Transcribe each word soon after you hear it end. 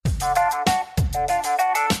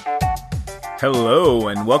Hello,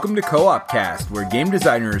 and welcome to Co-op Cast, where game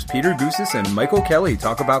designers Peter Goosis and Michael Kelly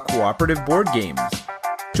talk about cooperative board games.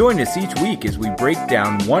 Join us each week as we break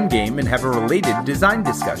down one game and have a related design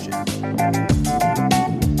discussion.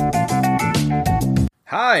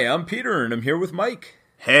 Hi, I'm Peter, and I'm here with Mike.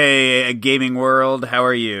 Hey, gaming world, how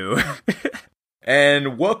are you?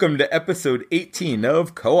 And welcome to episode 18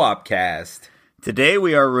 of Co-op Cast. Today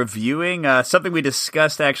we are reviewing something we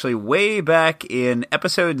discussed actually way back in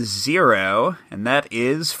episode 0, and that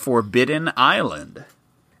is Forbidden Island.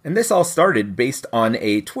 And this all started based on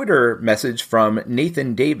a Twitter message from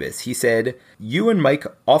Nathan Davis. He said, "You and Mike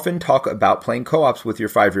often talk about playing co-ops with your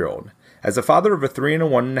 5-year-old. As a father of a 3 and a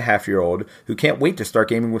 1.5-year-old who can't wait to start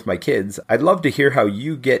gaming with my kids, I'd love to hear how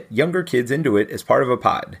you get younger kids into it as part of a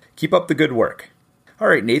pod. Keep up the good work." All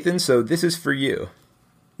right, Nathan, so this is for you.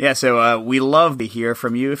 Yeah, so we love to hear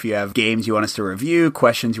from you. If you have games you want us to review,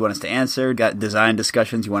 questions you want us to answer, got design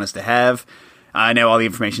discussions you want us to have. I know all the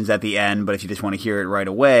information's at the end, but if you just want to hear it right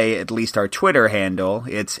away, at least our Twitter handle,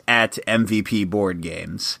 it's at MVP Board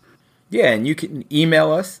Games. Yeah, and you can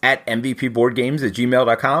email us at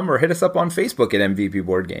mvpboardgames@gmail.com or hit us up on Facebook at MVP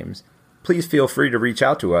Board Games. Please feel free to reach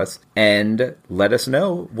out to us and let us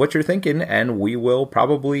know what you're thinking, and we will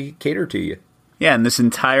probably cater to you. Yeah, and this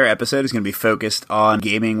entire episode is going to be focused on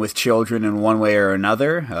gaming with children in one way or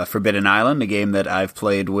another. Forbidden Island, a game that I've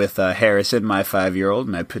played with Harrison, my 5-year-old,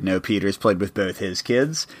 and I know Peter's played with both his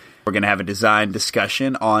kids. We're going to have a design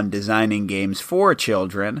discussion on designing games for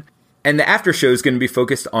children. And the after show is going to be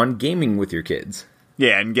focused on gaming with your kids.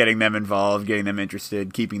 Yeah, and getting them involved, getting them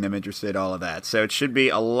interested, keeping them interested, all of that. So it should be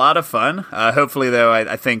a lot of fun. Hopefully, though,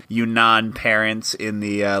 I think you non-parents in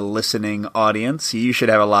the listening audience, you should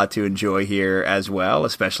have a lot to enjoy here as well,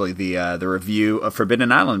 especially the review of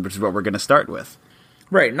Forbidden Island, which is what we're going to start with.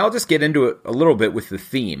 Right, and I'll just get into it a little bit with the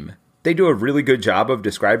theme. They do a really good job of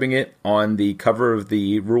describing it on the cover of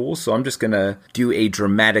the rules, so I'm just going to do a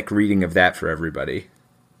dramatic reading of that for everybody.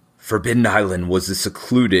 Forbidden Island was the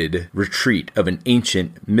secluded retreat of an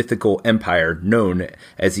ancient mythical empire known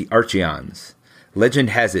as the Archeons.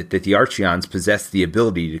 Legend has it that the Archeons possessed the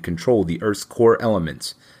ability to control the Earth's core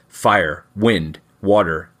elements, fire, wind,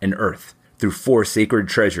 water, and earth, through 4 sacred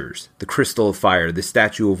treasures, the Crystal of Fire, the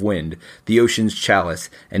Statue of Wind, the Ocean's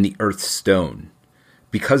Chalice, and the Earth's Stone.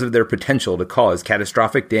 Because of their potential to cause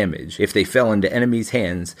catastrophic damage if they fell into enemies'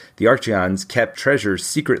 hands, the Archeons kept treasures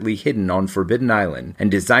secretly hidden on Forbidden Island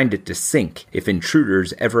and designed it to sink if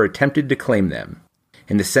intruders ever attempted to claim them.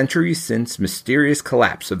 In the centuries since mysterious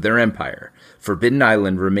collapse of their empire, Forbidden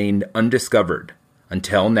Island remained undiscovered.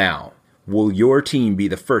 Until now. Will your team be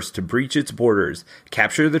the first to breach its borders,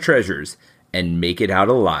 capture the treasures, and make it out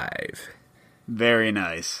alive? Very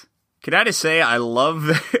nice. Can I just say, I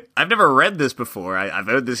love... I've never read this before. I've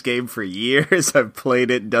owned this game for years. I've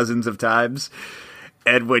played it dozens of times.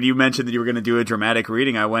 And when you mentioned that you were going to do a dramatic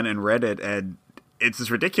reading, I went and read it, and it's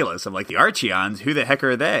just ridiculous. I'm like, the Archeons? Who the heck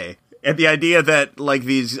are they? And the idea that, like,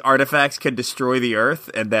 these artifacts can destroy the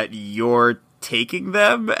Earth, and that you're taking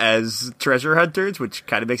them as treasure hunters, which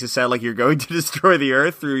kind of makes it sound like you're going to destroy the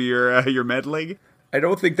Earth through your meddling. I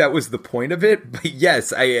don't think that was the point of it, but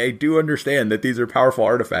yes, I do understand that these are powerful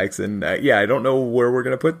artifacts, and I don't know where we're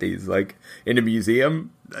going to put these, like, in a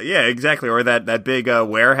museum? Yeah, exactly, or that big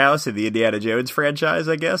warehouse in the Indiana Jones franchise,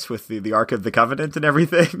 I guess, with the Ark of the Covenant and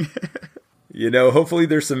everything. Hopefully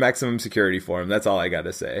there's some maximum security for them, that's all I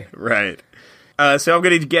gotta say. Right. So I'm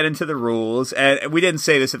going to get into the rules, and we didn't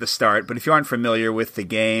say this at the start, but if you aren't familiar with the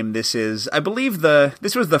game, this is, I believe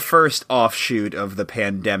this was the first offshoot of the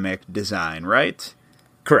pandemic design, right?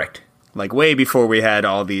 Correct. Like way before we had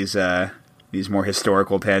all these more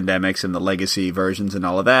historical pandemics and the legacy versions and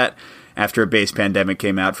all of that. After a base pandemic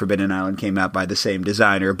came out, Forbidden Island came out by the same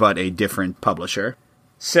designer, but a different publisher.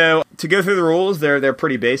 So to go through the rules, they're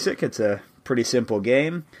pretty basic. It's a pretty simple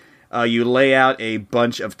game. You lay out a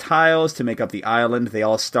bunch of tiles to make up the island. They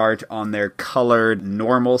all start on their colored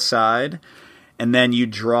normal side. And then you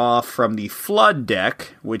draw from the flood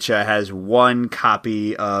deck, which has 1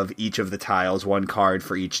 copy of each of the tiles, 1 card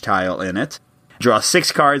for each tile in it. Draw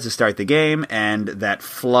 6 cards to start the game, and that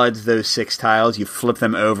floods those 6 tiles. You flip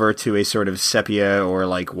them over to a sort of sepia or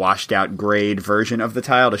like washed out grade version of the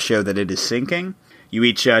tile to show that it is sinking. You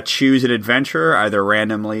each choose an adventurer, either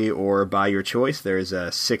randomly or by your choice. There's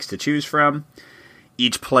 6 to choose from.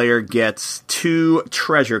 Each player gets 2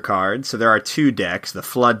 treasure cards. So there are 2 decks. The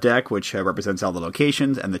flood deck, which represents all the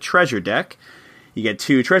locations, and the treasure deck. You get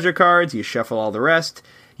 2 treasure cards. You shuffle all the rest.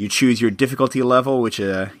 You choose your difficulty level, which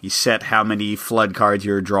you set how many flood cards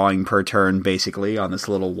you're drawing per turn, basically, on this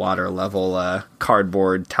little water level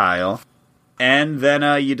cardboard tile. And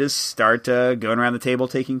then you just start going around the table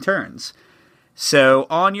taking turns. So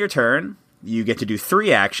on your turn, you get to do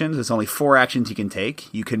 3 actions. There's only 4 actions you can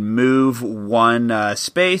take. You can move 1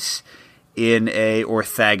 space in a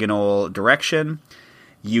orthogonal direction.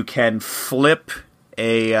 You can flip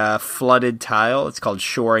a flooded tile. It's called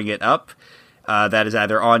shoring it up. That is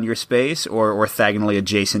either on your space or orthogonally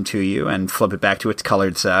adjacent to you, and flip it back to its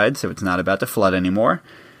colored side so it's not about to flood anymore.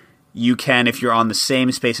 You can, if you're on the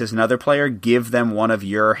same space as another player, give them one of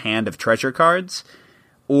your hand of treasure cards.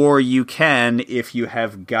 Or you can, if you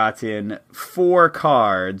have gotten 4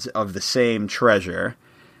 cards of the same treasure.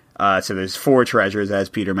 So there's 4 treasures, as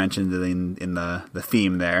Peter mentioned in the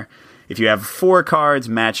theme there. If you have 4 cards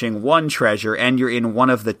matching 1 treasure, and you're in one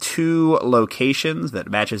of the 2 locations that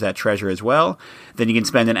matches that treasure as well, then you can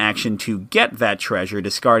spend an action to get that treasure,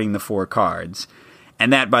 discarding the 4 cards.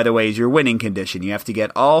 And that, by the way, is your winning condition. You have to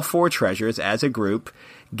get all 4 treasures as a group,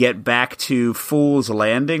 get back to Fool's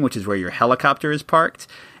Landing, which is where your helicopter is parked,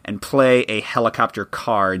 and play a helicopter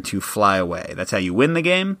card to fly away. That's how you win the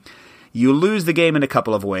game. You lose the game in a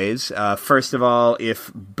couple of ways. First of all,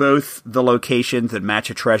 if both the locations that match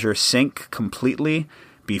a treasure sink completely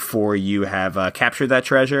before you have captured that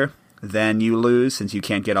treasure, then you lose, since you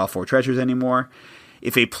can't get all 4 treasures anymore.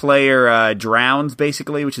 If a player drowns,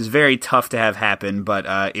 basically, which is very tough to have happen,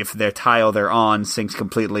 but if their tile they're on sinks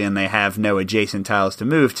completely and they have no adjacent tiles to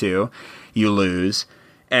move to, you lose.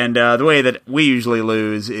 And the way that we usually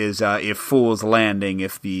lose is if Fool's Landing,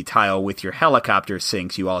 if the tile with your helicopter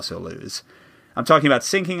sinks, you also lose. I'm talking about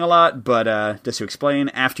sinking a lot, but just to explain,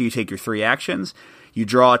 after you take your 3 actions, you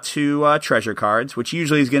draw 2 treasure cards, which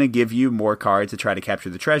usually is going to give you more cards to try to capture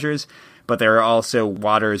the treasures, but there are also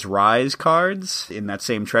Water's Rise cards in that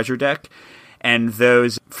same treasure deck. And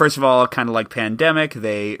those, first of all, kind of like Pandemic,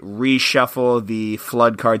 they reshuffle the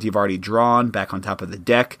flood cards you've already drawn back on top of the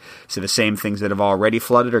deck. So the same things that have already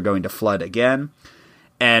flooded are going to flood again.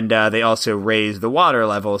 And they also raise the water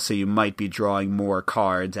level, so you might be drawing more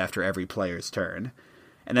cards after every player's turn.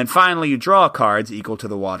 And then finally, you draw cards equal to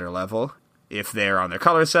the water level. If they're on their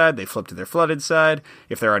color side, they flip to their flooded side.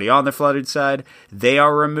 If they're already on the flooded side, they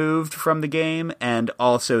are removed from the game, and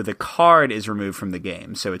also the card is removed from the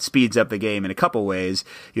game. So it speeds up the game in a couple ways.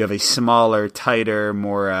 You have a smaller, tighter,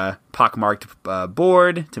 more pockmarked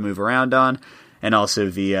board to move around on, and also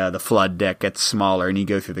the flood deck gets smaller, and you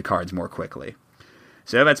go through the cards more quickly.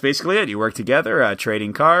 So that's basically it. You work together,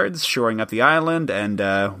 trading cards, shoring up the island, and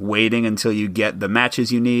waiting until you get the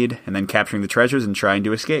matches you need, and then capturing the treasures and trying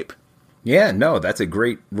to escape. Yeah, no, that's a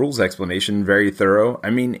great rules explanation, very thorough.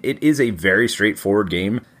 I mean, it is a very straightforward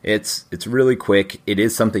game. It's really quick. It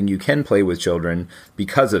is something you can play with children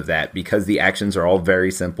because of that, because the actions are all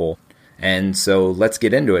very simple. And so let's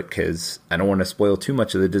get into it, because I don't want to spoil too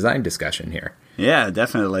much of the design discussion here. Yeah,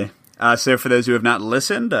 definitely. So for those who have not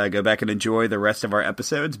listened, go back and enjoy the rest of our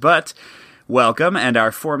episodes, but welcome, and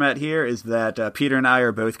our format here is that Peter and I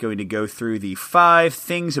are both going to go through the 5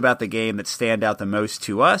 things about the game that stand out the most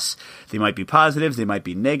to us. They might be positives, they might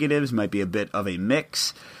be negatives, might be a bit of a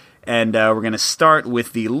mix. And we're going to start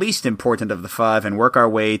with the least important of the 5 and work our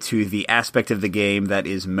way to the aspect of the game that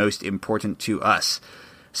is most important to us.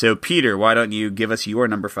 So Peter, why don't you give us your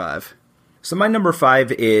number 5? So my number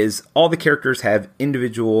 5 is all the characters have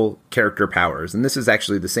individual character powers. And this is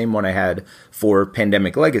actually the same one I had for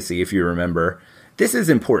Pandemic Legacy, if you remember. This is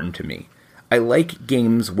important to me. I like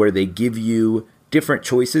games where they give you different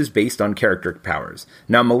choices based on character powers.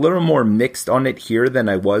 Now, I'm a little more mixed on it here than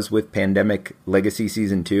I was with Pandemic Legacy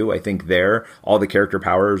Season 2. I think there, all the character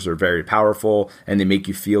powers are very powerful, and they make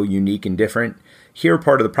you feel unique and different. Here,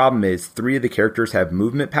 part of the problem is 3 of the characters have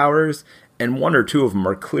movement powers, and 1 or 2 of them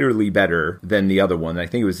are clearly better than the other one. I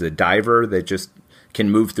think it was the diver that just can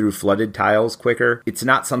move through flooded tiles quicker. It's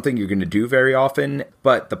not something you're going to do very often,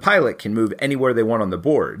 but the pilot can move anywhere they want on the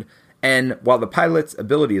board. And while the pilot's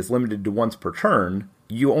ability is limited to once per turn,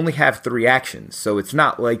 you only have 3 actions, so it's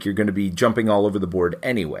not like you're going to be jumping all over the board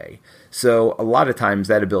anyway. So a lot of times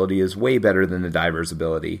that ability is way better than the diver's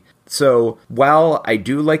ability. So while I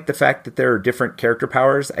do like the fact that there are different character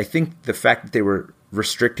powers, I think the fact that they were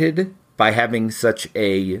restricted by having such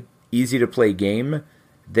a easy to play game,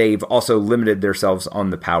 they've also limited themselves on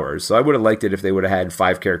the powers. So I would have liked it if they would have had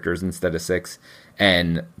 5 characters instead of 6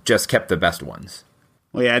 and just kept the best ones.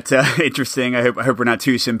 Well, yeah, it's interesting. I hope we're not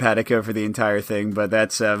too simpatico for the entire thing, but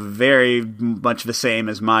that's very much the same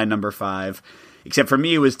as my number 5. Except for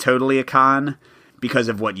me, it was totally a con because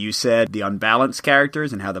of what you said, the unbalanced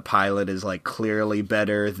characters and how the pilot is like clearly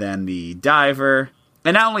better than the diver.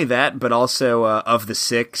 And not only that, but also of the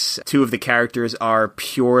 6, 2 of the characters are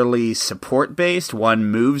purely support-based. One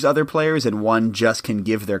moves other players, and one just can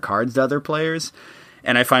give their cards to other players.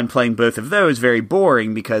 And I find playing both of those very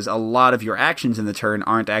boring because a lot of your actions in the turn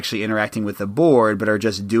aren't actually interacting with the board, but are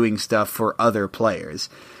just doing stuff for other players.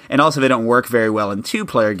 And also they don't work very well in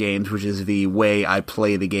two-player games, which is the way I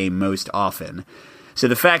play the game most often. So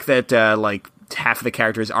the fact that, half of the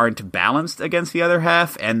characters aren't balanced against the other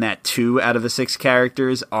half, and that 2 out of the 6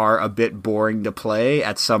 characters are a bit boring to play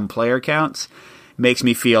at some player counts, makes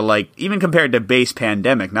me feel like, even compared to base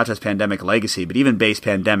Pandemic, not just Pandemic Legacy, but even base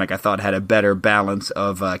Pandemic, I thought had a better balance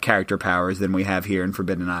of character powers than we have here in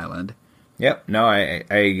Forbidden Island. Yep, no, I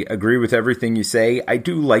agree with everything you say. I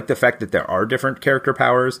do like the fact that there are different character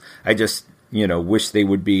powers. I just wish they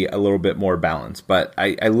would be a little bit more balanced. But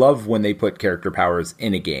I love when they put character powers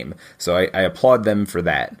in a game. So I applaud them for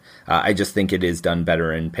that. I just think it is done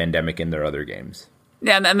better in Pandemic and their other games.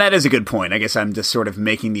 Yeah, and that is a good point. I guess I'm just sort of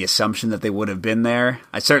making the assumption that they would have been there.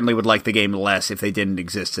 I certainly would like the game less if they didn't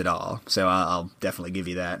exist at all. So I'll definitely give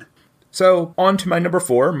you that. So on to my number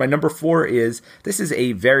 4. My number 4 is, this is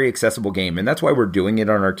a very accessible game. And that's why we're doing it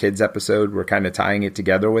on our kids episode. We're kind of tying it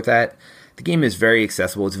together with that. The game is very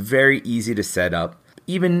accessible. It's very easy to set up.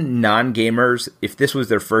 Even non-gamers, if this was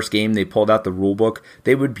their first game, they pulled out the rulebook,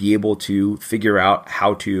 they would be able to figure out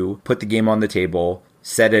how to put the game on the table,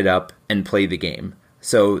 set it up, and play the game.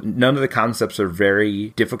 So none of the concepts are very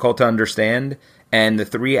difficult to understand, and the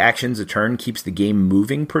 3 actions a turn keeps the game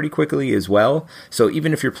moving pretty quickly as well. So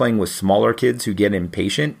even if you're playing with smaller kids who get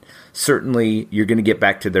impatient, certainly you're going to get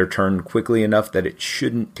back to their turn quickly enough that it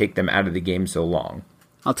shouldn't take them out of the game so long.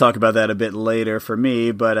 I'll talk about that a bit later for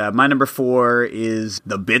me, but my number 4 is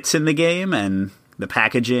the bits in the game and the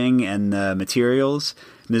packaging and the materials.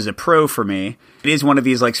 This is a pro for me. It is one of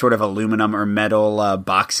these sort of aluminum or metal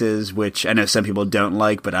boxes, which I know some people don't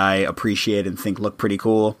like, but I appreciate and think look pretty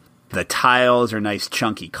cool. The tiles are nice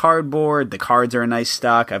chunky cardboard. The cards are a nice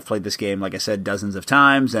stock. I've played this game, like I said, dozens of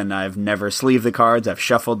times, and I've never sleeved the cards. I've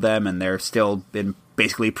shuffled them, and they're still in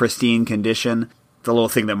basically pristine condition. The little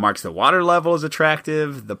thing that marks the water level is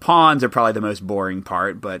attractive. The pawns are probably the most boring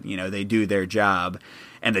part, but, they do their job.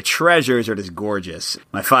 And the treasures are just gorgeous.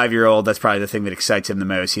 My 5-year-old, that's probably the thing that excites him the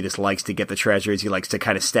most. He just likes to get the treasures. He likes to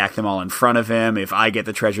kind of stack them all in front of him. If I get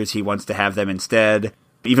the treasures, he wants to have them instead.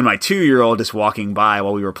 Even my 2-year-old, just walking by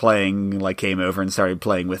while we were playing, came over and started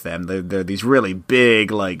playing with them. They're these really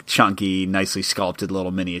big, chunky, nicely sculpted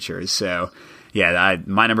little miniatures. So, yeah,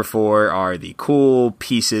 my number 4 are the cool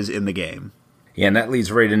pieces in the game. Yeah, and that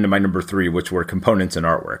leads right into my number 3, which were components and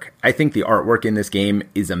artwork. I think the artwork in this game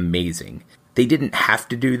is amazing. They didn't have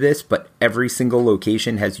to do this, but every single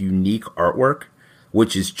location has unique artwork,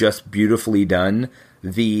 which is just beautifully done.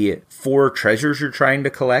 The 4 treasures you're trying to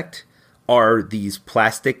collect are these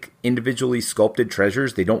plastic, individually sculpted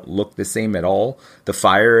treasures. They don't look the same at all. The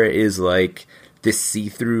fire is this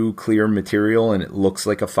see-through clear material, and it looks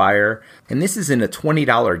like a fire. And this is in a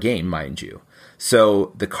 $20 game, mind you.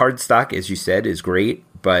 So the cardstock, as you said, is great.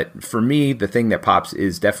 But for me, the thing that pops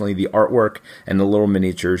is definitely the artwork and the little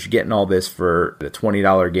miniatures. You're getting all this for the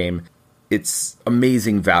 $20 game. It's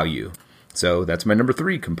amazing value. So that's my number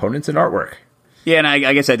 3, components and artwork. Yeah, and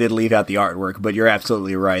I guess I did leave out the artwork, but you're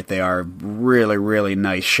absolutely right. They are really, really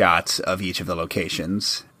nice shots of each of the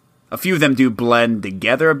locations. A few of them do blend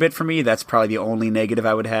together a bit for me. That's probably the only negative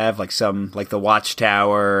I would have. Some, the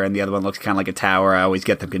watchtower, and the other one looks kind of like a tower. I always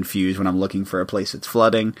get them confused when I'm looking for a place that's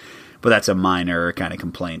flooding. But that's a minor kind of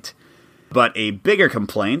complaint. But a bigger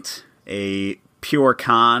complaint, a pure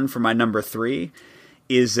con for my number 3,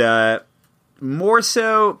 is more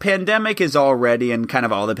so, Pandemic is already, and kind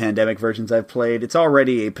of all the Pandemic versions I've played, it's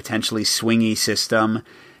already a potentially swingy system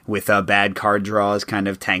with bad card draws kind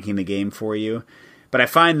of tanking the game for you. But I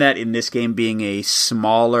find that in this game being a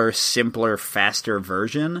smaller, simpler, faster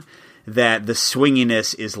version, that the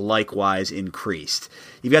swinginess is likewise increased.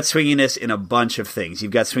 You've got swinginess in a bunch of things.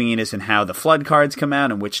 You've got swinginess in how the flood cards come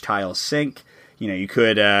out and which tiles sink. You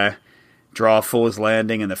could draw a Fool's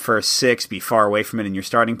Landing in the first 6, be far away from it in your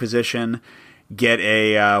starting position, get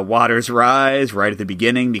a Water's Rise right at the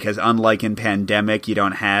beginning, because unlike in Pandemic, you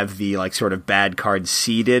don't have the sort of bad cards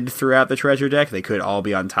seeded throughout the treasure deck. They could all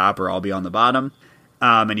be on top or all be on the bottom.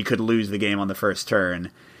 And you could lose the game on the first turn.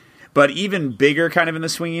 But even bigger kind of in the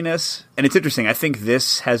swinginess, and it's interesting, I think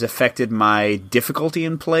this has affected my difficulty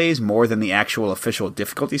in plays more than the actual official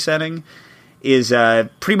difficulty setting, is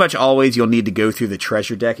pretty much always you'll need to go through the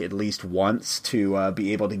treasure deck at least once to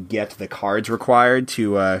be able to get the cards required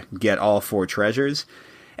to get all 4 treasures.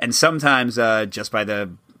 And sometimes, just by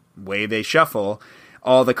the way they shuffle,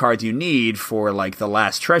 all the cards you need for the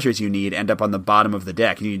last treasures you need end up on the bottom of the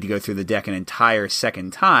deck. You need to go through the deck an entire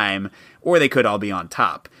second time, or they could all be on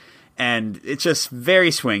top. And it's just very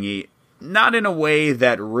swingy. not in a way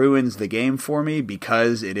that ruins the game for me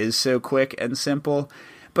because it is so quick and simple,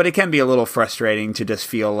 but it can be a little frustrating to just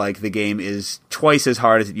feel like the game is twice as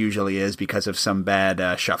hard as it usually is because of some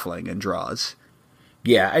bad shuffling and draws.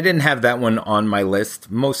 Yeah, I didn't have that one on my list.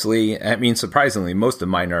 Mostly, I mean, surprisingly, most of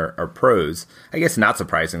mine are pros. I guess not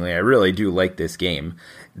surprisingly, I really do like this game.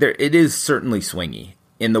 It is certainly swingy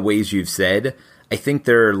in the ways you've said. I think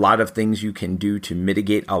there are a lot of things you can do to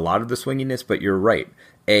mitigate a lot of the swinginess, but you're right.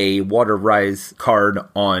 A Water Rise card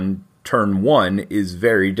on turn 1 is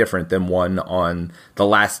very different than one on the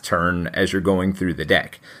last turn as you're going through the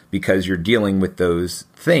deck, because you're dealing with those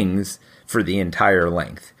things for the entire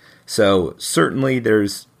length. So certainly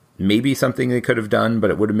there's maybe something they could have done, but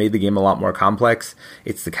it would have made the game a lot more complex.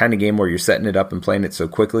 It's the kind of game where you're setting it up and playing it so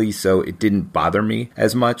quickly, so it didn't bother me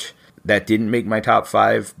as much. That didn't make my top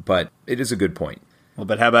 5, but it is a good point. Well,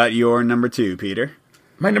 but how about your number 2, Peter?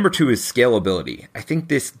 My number 2 is scalability. I think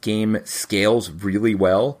this game scales really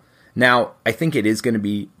well. Now, I think it is going to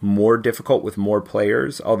be more difficult with more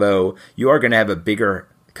players, although you are going to have a bigger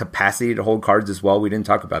capacity to hold cards as well. We didn't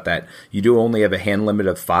talk about that. You do only have a hand limit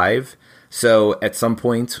of 5. So at some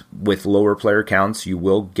point with lower player counts, you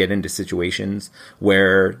will get into situations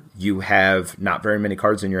where you have not very many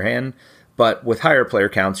cards in your hand. But with higher player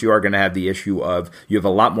counts, you are going to have the issue of you have a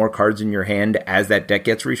lot more cards in your hand as that deck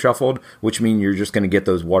gets reshuffled, which means you're just going to get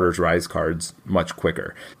those Water's Rise cards much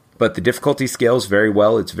quicker. But the difficulty scales very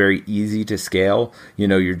well. It's very easy to scale. You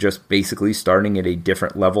know, you're just basically starting at a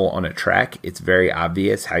different level on a track. It's very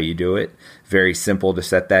obvious how you do it. Very simple to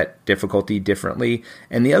set that difficulty differently.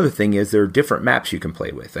 And the other thing is there are different maps you can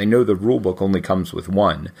play with. I know the rulebook only comes with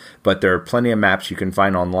one, but there are plenty of maps you can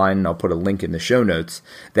find online, and I'll put a link in the show notes,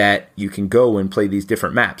 that you can go and play these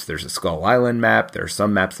different maps. There's a Skull Island map. There are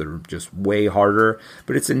some maps that are just way harder,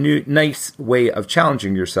 but it's a nice way of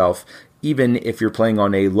challenging yourself even if you're playing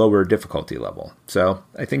on a lower difficulty level. So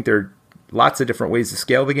I think there are lots of different ways to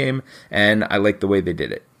scale the game, and I like the way they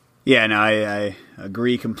did it. Yeah, no, I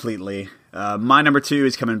agree completely. My number 2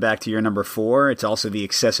 is coming back to your number 4. It's also the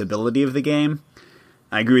accessibility of the game.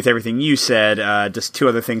 I agree with everything you said. Just 2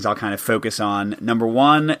 other things I'll kind of focus on. Number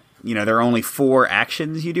 1, there are only 4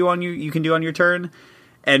 actions you can do on your turn.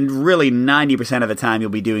 And really 90% of the time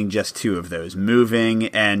you'll be doing just 2 of those, moving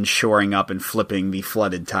and shoring up and flipping the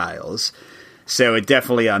flooded tiles. So it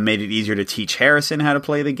definitely made it easier to teach Harrison how to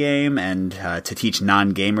play the game and to teach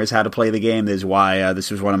non-gamers how to play the game. This is why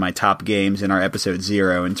this was one of my top games in our episode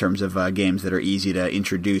 0 in terms of games that are easy to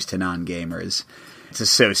introduce to non-gamers. It's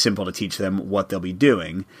just so simple to teach them what they'll be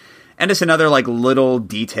doing. And just another little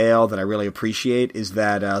detail that I really appreciate is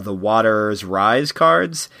that the Water's Rise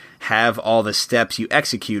cards have all the steps you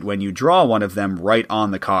execute when you draw one of them right on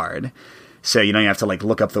the card. So you don't have to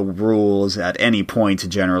look up the rules at any point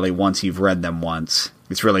generally once you've read them once.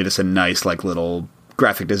 It's really just a nice little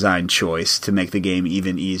graphic design choice to make the game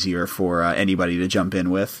even easier for anybody to jump in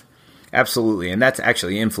with. Absolutely, and that's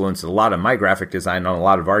actually influenced a lot of my graphic design on a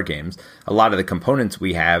lot of our games. A lot of the components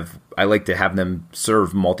we have, I like to have them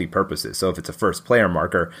serve multi-purposes. So if it's a first player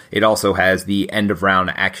marker, it also has the end of round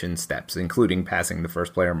action steps, including passing the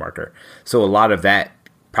first player marker. So a lot of that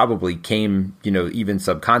probably came, even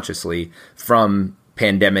subconsciously from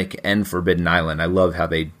Pandemic and Forbidden Island. I love how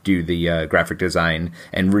they do the graphic design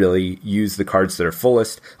and really use the cards that are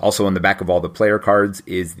fullest. Also on the back of all the player cards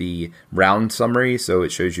is the round summary, so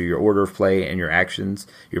it shows you your order of play and your actions,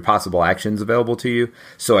 your possible actions available to you.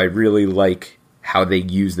 So I really like how they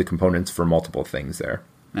use the components for multiple things there.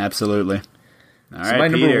 Absolutely. All so right, my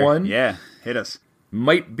Peter. number 1 hit us.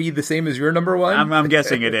 Might be the same as your number 1. I'm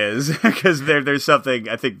guessing it is, because there's something,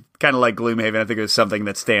 I think, kind of like Gloomhaven, I think there's something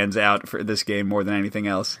that stands out for this game more than anything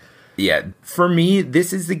else. Yeah, for me,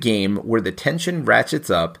 this is the game where the tension ratchets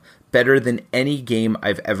up better than any game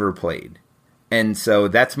I've ever played. And so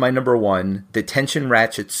that's my number 1. The tension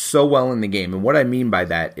ratchets so well in the game. And what I mean by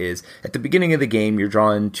that is at the beginning of the game, you're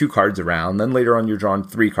drawing 2 cards around. Then later on, you're drawing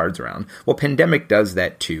 3 cards around. Well, Pandemic does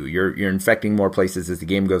that too. You're infecting more places as the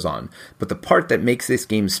game goes on. But the part that makes this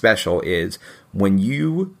game special is when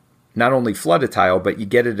you not only flood a tile, but you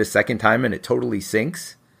get it a second time and it totally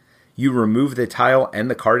sinks. You remove the tile and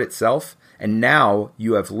the card itself. And now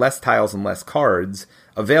you have less tiles and less cards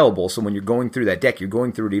available, so when you're going through that deck, you're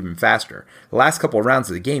going through it even faster. The last couple of rounds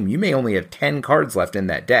of the game, you may only have 10 cards left in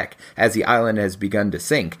that deck as the island has begun to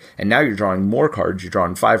sink, and now you're drawing more cards. You're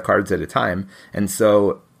drawing 5 cards at a time, and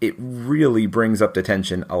so it really brings up the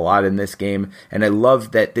tension a lot in this game, and I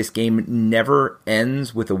love that this game never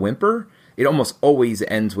ends with a whimper. It almost always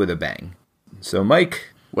ends with a bang. So, Mike?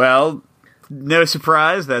 Well, no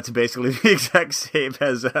surprise, that's basically the exact same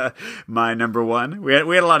as my number one. We had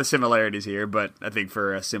a lot of similarities here, but I think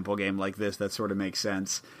for a simple game like this, that sort of makes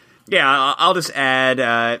sense. Yeah, I'll just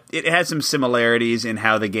add, it has some similarities in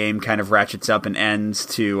how the game kind of ratchets up and ends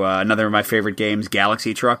to another of my favorite games,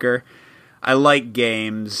 Galaxy Trucker. I like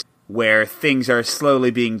games where things are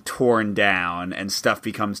slowly being torn down and stuff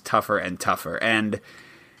becomes tougher and tougher. And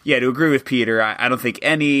yeah, to agree with Peter, I don't think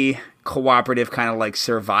any cooperative kind of like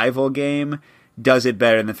survival game does it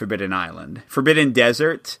better than Forbidden Island. Forbidden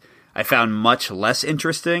Desert, I found much less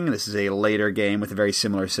interesting. This is a later game with a very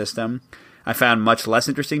similar system. I found much less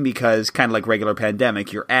interesting because, kind of like regular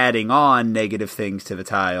Pandemic, you're adding on negative things to the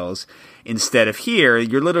tiles. Instead of here,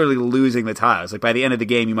 you're literally losing the tiles. Like, by the end of the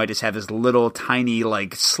game, you might just have this little tiny,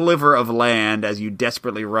 like, sliver of land as you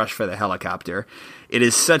desperately rush for the helicopter. It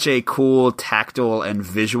is such a cool, tactile, and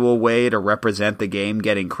visual way to represent the game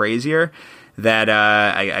getting crazier that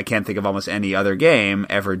I can't think of almost any other game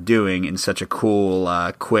ever doing in such a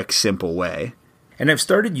cool, quick, simple way. And I've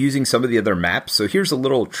started using some of the other maps, so here's a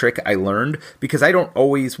little trick I learned, because I don't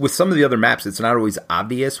always, with some of the other maps, it's not always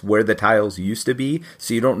obvious where the tiles used to be,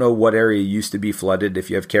 so you don't know what area used to be flooded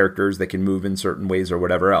if you have characters that can move in certain ways or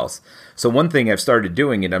whatever else. So one thing I've started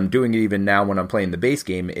doing, and I'm doing it even now when I'm playing the base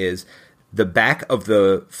game, is the back of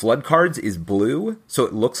the flood cards is blue, so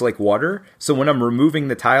it looks like water. So when I'm removing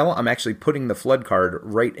the tile, I'm actually putting the flood card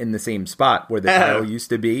right in the same spot where the tile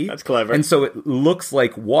used to be. That's clever. And so it looks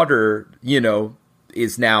like water,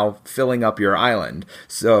 is now filling up your island.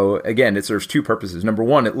 So again, it serves two purposes. Number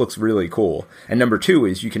one, it looks really cool. And number two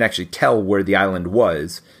is you can actually tell where the island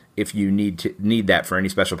was if you need that for any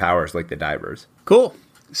special powers like the divers. Cool.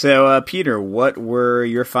 So, Peter, what were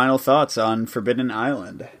your final thoughts on Forbidden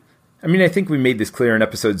Island? I mean, I think we made this clear in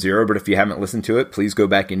episode 0, but if you haven't listened to it, please go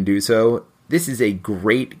back and do so. This is a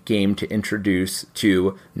great game to introduce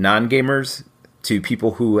to non-gamers, to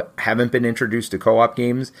people who haven't been introduced to co-op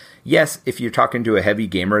games. Yes, if you're talking to a heavy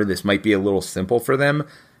gamer, this might be a little simple for them,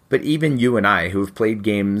 but even you and I, who have played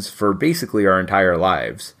games for basically our entire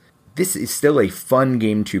lives, this is still a fun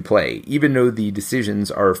game to play, even though the decisions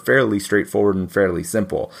are fairly straightforward and fairly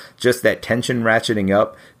simple. Just that tension ratcheting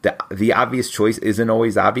up, the obvious choice isn't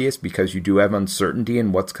always obvious because you do have uncertainty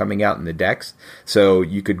in what's coming out in the decks, so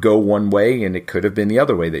you could go one way and it could have been the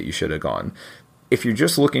other way that you should have gone. If you're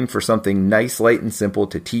just looking for something nice, light, and simple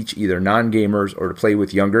to teach either non-gamers or to play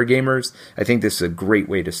with younger gamers, I think this is a great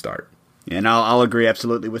way to start. And I'll agree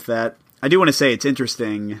absolutely with that. I do want to say it's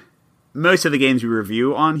interesting. Most of the games we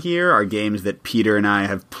review on here are games that Peter and I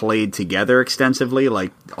have played together extensively.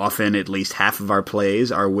 Like, often at least half of our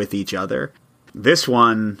plays are with each other. This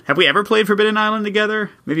one, have we ever played Forbidden Island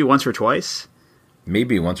together? Maybe once or twice?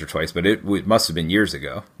 Maybe once or twice, but it must have been years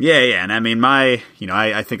ago. Yeah, and I mean, I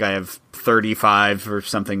think I have 35 or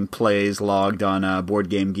something plays logged on Board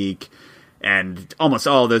Game Geek, and almost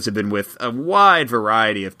all of those have been with a wide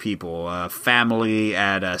variety of people, family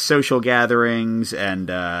at social gatherings,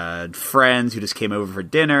 and friends who just came over for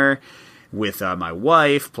dinner, with my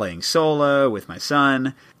wife playing solo, with my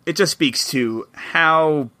son. It just speaks to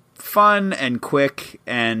how fun and quick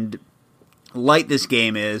and light this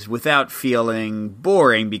game is without feeling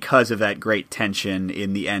boring because of that great tension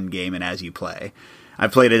in the end game and as you play. I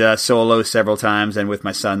played it solo several times and with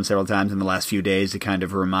my son several times in the last few days to kind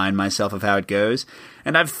of remind myself of how it goes,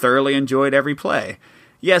 and I've thoroughly enjoyed every play.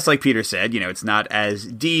 Yes, like Peter said, it's not as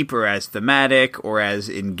deep or as thematic or as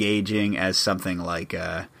engaging as something like,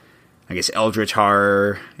 I guess Eldritch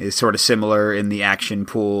Horror is sort of similar in the action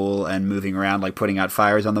pool and moving around, like putting out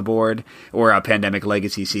fires on the board, or Pandemic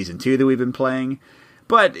Legacy Season 2 that we've been playing.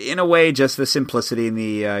 But in a way, just the simplicity and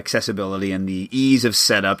the accessibility and the ease of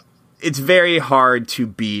setup, it's very hard to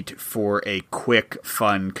beat for a quick,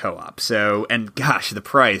 fun co-op. So, and gosh, the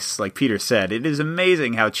price, like Peter said, it is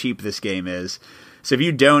amazing how cheap this game is. So if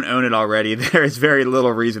you don't own it already, there is very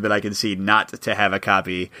little reason that I can see not to have a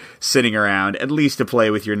copy sitting around, at least to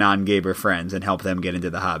play with your non-gamer friends and help them get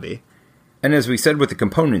into the hobby. And as we said with the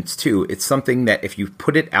components too, it's something that if you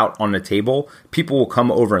put it out on a table, people will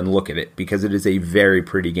come over and look at it because it is a very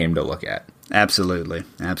pretty game to look at. Absolutely.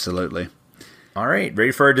 All right,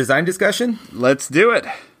 ready for our design discussion? Let's do it.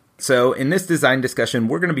 So in this design discussion,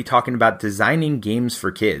 we're going to be talking about designing games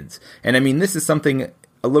for kids. And I mean, this is something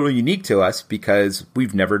a little unique to us because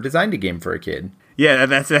we've never designed a game for a kid. Yeah,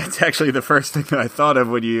 that's actually the first thing that I thought of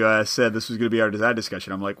when you said this was going to be our design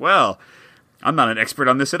discussion. I'm like, well, I'm not an expert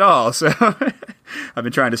on this at all. So I've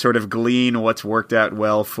been trying to sort of glean what's worked out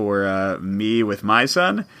well for me with my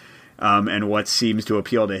son and what seems to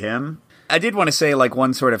appeal to him. I did want to say like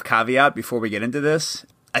one sort of caveat before we get into this.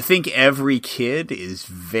 I think every kid is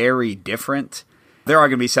very different. there are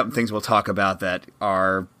going to be some things we'll talk about that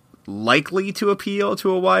are likely to appeal to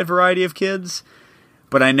a wide variety of kids.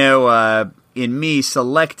 But I know in me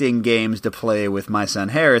selecting games to play with my son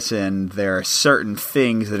Harrison, there are certain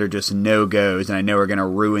things that are just no-goes, and I know are going to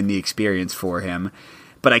ruin the experience for him.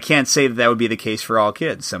 But I can't say that would be the case for all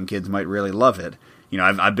kids. Some kids might really love it. You know,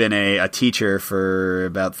 I've been a teacher for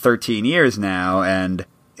about 13 years now, and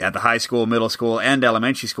at the high school, middle school, and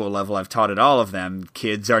elementary school level, I've taught at all of them.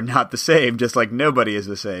 Kids are not the same, just like nobody is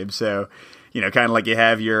the same. So, you know, kind of like you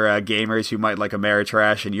have your gamers who might like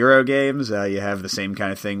Ameritrash and Euro games, you have the same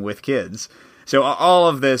kind of thing with kids. So all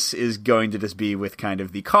of this is going to just be with kind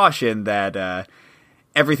of the caution that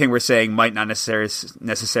everything we're saying might not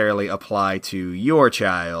necessarily apply to your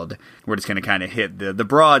child. We're just going to kind of hit the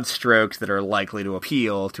broad strokes that are likely to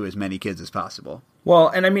appeal to as many kids as possible. Well,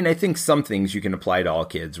 and I mean, I think some things you can apply to all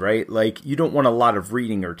kids, right? Like, you don't want a lot of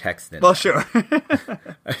reading or text in Well, there. sure.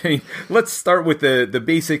 I mean, let's start with the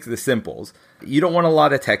basics, the simples. You don't want a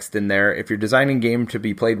lot of text in there. If you're designing a game to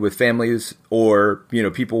be played with families or, you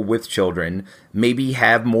know, people with children, maybe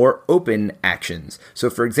have more open actions.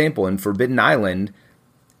 So, for example, in Forbidden Island,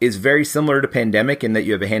 is very similar to Pandemic in that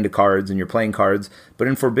you have a hand of cards and you're playing cards, but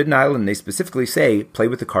in Forbidden Island they specifically say play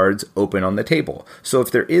with the cards open on the table. So if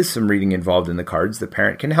there is some reading involved in the cards, the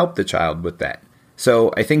parent can help the child with that.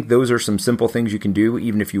 So I think those are some simple things you can do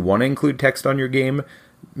even if you want to include text on your game.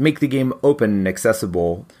 Make the game open and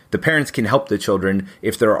accessible. The parents can help the children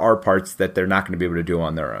if there are parts that they're not going to be able to do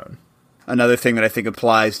on their own. Another thing that I think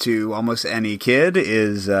applies to almost any kid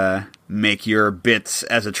is make your bits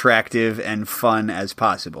as attractive and fun as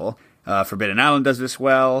possible. Forbidden Island does this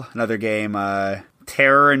well. Another game,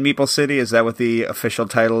 Terror in Meeple City, is that what the official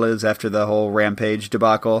title is after the whole Rampage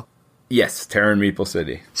debacle? Yes, Terror in Meeple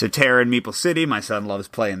City. So Terror in Meeple City, my son loves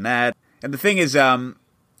playing that. And the thing is, I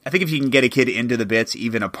think if you can get a kid into the bits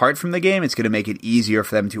even apart from the game, it's going to make it easier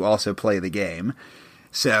for them to also play the game.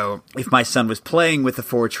 So if my son was playing with the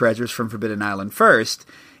 4 treasures from Forbidden Island first,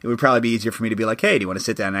 it would probably be easier for me to be like, hey, do you want to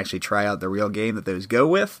sit down and actually try out the real game that those go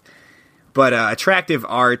with? But attractive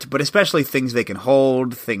art, but especially things they can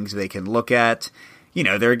hold, things they can look at. You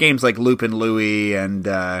know, there are games like Loopin' Louie and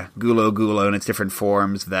Gulo Gulo in its different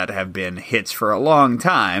forms that have been hits for a long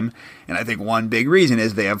time. And I think one big reason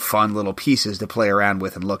is they have fun little pieces to play around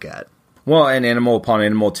with and look at. Well, and Animal Upon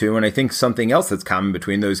Animal too, and I think something else that's common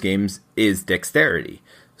between those games is dexterity.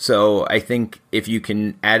 So I think if you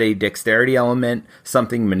can add a dexterity element,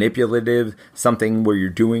 something manipulative, something where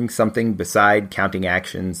you're doing something beside counting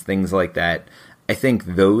actions, things like that, I think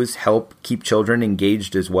those help keep children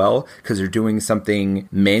engaged as well because they're doing something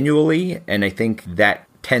manually, and I think that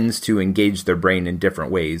tends to engage their brain in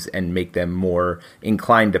different ways and make them more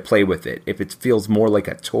inclined to play with it. If it feels more like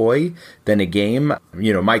a toy than a game,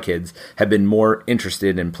 you know, my kids have been more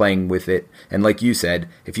interested in playing with it. And like you said,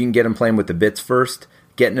 if you can get them playing with the bits first,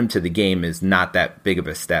 getting them to the game is not that big of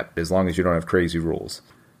a step as long as you don't have crazy rules.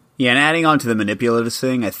 Yeah, and adding on to the manipulative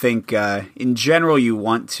thing, I think in general you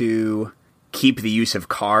want to keep the use of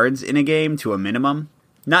cards in a game to a minimum.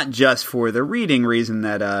 Not just for the reading reason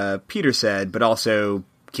that Peter said, but also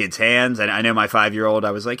kids' hands. And I know my 5-year-old,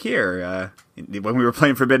 I was like, here, when we were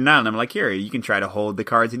playing Forbidden Island, I'm like, here, you can try to hold the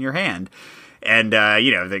cards in your hand. And,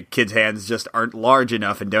 you know, the kids' hands just aren't large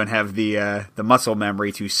enough and don't have the muscle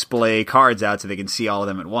memory to splay cards out so they can see all of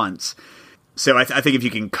them at once. So I think if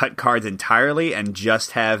you can cut cards entirely and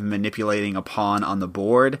just have manipulating a pawn on the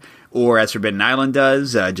board, or as Forbidden Island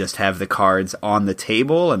does, just have the cards on the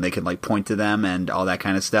table and they can like point to them and all that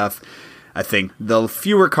kind of stuff, I think the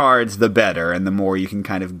fewer cards, the better, and the more you can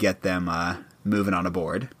kind of get them moving on a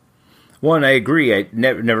board. Well, and I agree. I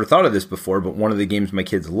never thought of this before, but one of the games my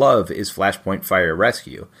kids love is Flashpoint Fire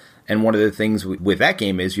Rescue. And one of the things with that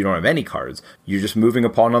game is you don't have any cards. You're just moving a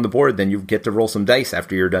pawn on the board, then you get to roll some dice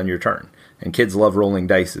after you're done your turn. And kids love rolling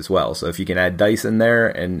dice as well. So if you can add dice in there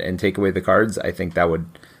and take away the cards, I think that would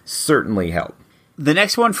certainly help. The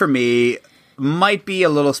next one for me might be a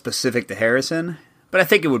little specific to Harrison, but I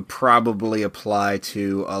think it would probably apply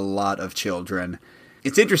to a lot of children.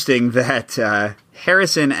 It's interesting that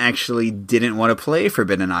Harrison actually didn't want to play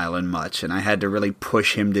Forbidden Island much, and I had to really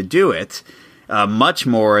push him to do it, much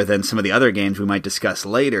more than some of the other games we might discuss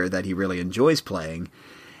later that he really enjoys playing.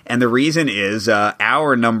 And the reason is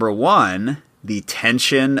our number one, the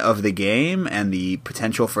tension of the game and the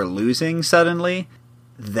potential for losing suddenly,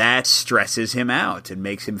 that stresses him out and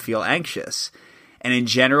makes him feel anxious. And in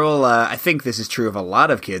general, I think this is true of a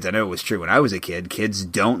lot of kids. I know it was true when I was a kid. Kids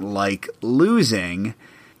don't like losing.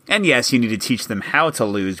 And yes, you need to teach them how to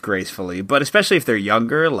lose gracefully. But especially if they're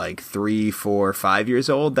younger, like 3, 4, 5 years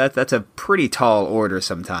old, that's a pretty tall order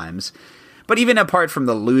sometimes. But even apart from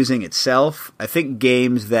the losing itself, I think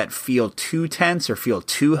games that feel too tense or feel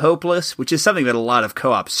too hopeless, which is something that a lot of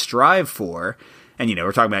co-ops strive for, and,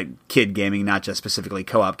 we're talking about kid gaming, not just specifically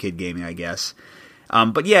co-op kid gaming, I guess.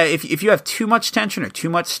 But yeah, if you have too much tension or too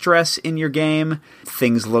much stress in your game,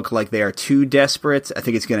 things look like they are too desperate, I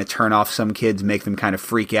think it's going to turn off some kids, make them kind of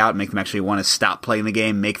freak out, make them actually want to stop playing the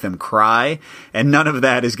game, make them cry, and none of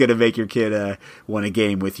that is going to make your kid want to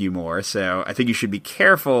game with you more. So I think you should be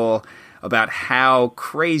careful about how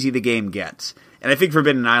crazy the game gets. And I think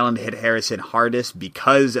Forbidden Island hit Harrison hardest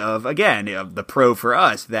because of, again, the pro for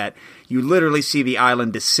us, that you literally see the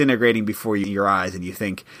island disintegrating before your eyes and you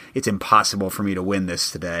think, it's impossible for me to win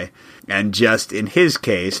this today. And just in his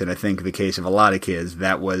case, and I think the case of a lot of kids,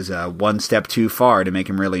 that was one step too far to make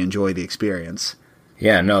him really enjoy the experience.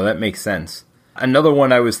 Yeah, no, that makes sense. Another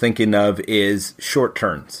one I was thinking of is short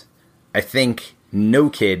turns. I think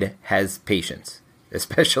no kid has patience,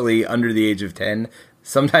 especially under the age of 10.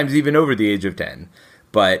 Sometimes even over the age of 10.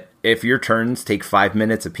 But if your turns take 5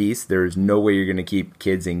 minutes apiece, there's no way you're going to keep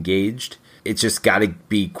kids engaged. It's just got to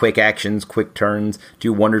be quick actions, quick turns,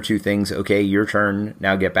 do one or two things. Okay, your turn,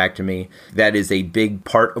 now get back to me. That is a big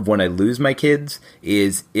part of when I lose my kids,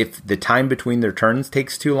 is if the time between their turns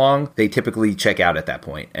takes too long, they typically check out at that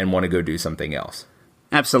point and want to go do something else.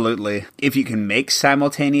 Absolutely. If you can make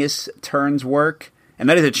simultaneous turns work, and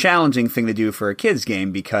that is a challenging thing to do for a kid's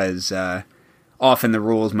game because often the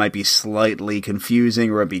rules might be slightly confusing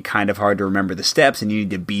or it'd be kind of hard to remember the steps and you need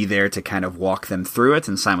to be there to kind of walk them through it,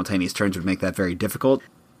 and simultaneous turns would make that very difficult.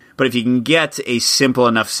 But if you can get a simple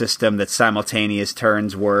enough system that simultaneous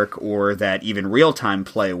turns work or that even real-time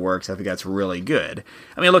play works, I think that's really good.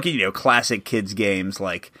 I mean, look at, classic kids games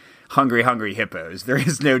like Hungry Hungry Hippos. There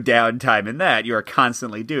is no downtime in that. You are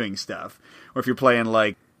constantly doing stuff. Or if you're playing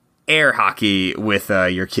like air hockey with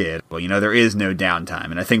your kid, well, there is no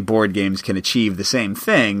downtime. And I think board games can achieve the same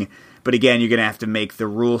thing. But again, you're going to have to make the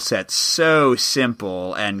rule set so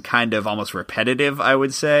simple and kind of almost repetitive, I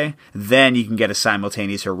would say. Then you can get a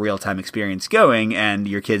simultaneous or real-time experience going, and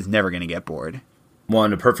your kid's never going to get bored.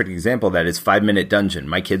 One, a perfect example of that is 5 Minute Dungeon.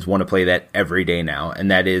 My kids want to play that every day now, and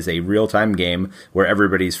that is a real-time game where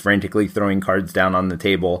everybody's frantically throwing cards down on the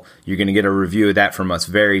table. You're going to get a review of that from us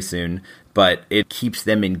very soon, but it keeps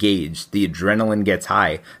them engaged. The adrenaline gets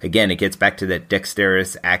high. Again, it gets back to that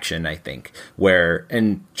dexterous action, I think, where,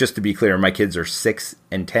 and just to be clear, my kids are 6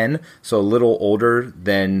 and 10, so a little older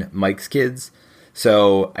than Mike's kids.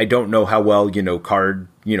 So I don't know how well,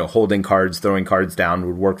 holding cards, throwing cards down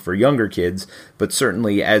would work for younger kids, but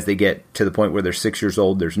certainly as they get to the point where they're 6 years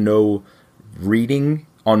old, there's no reading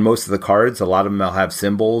on most of the cards. A lot of them will have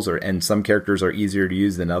symbols, and some characters are easier to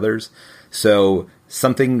use than others. So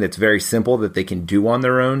something that's very simple that they can do on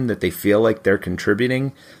their own, that they feel like they're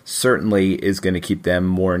contributing, certainly is going to keep them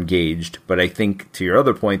more engaged. But I think, to your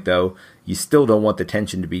other point, though, you still don't want the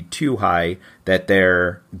tension to be too high that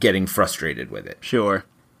they're getting frustrated with it. Sure.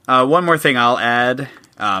 One more thing I'll add,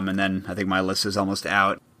 and then I think my list is almost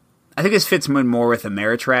out. I think this fits more with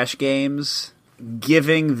Ameritrash games.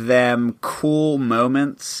 Giving them cool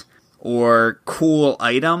moments or cool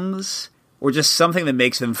items or just something that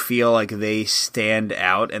makes them feel like they stand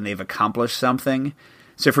out and they've accomplished something.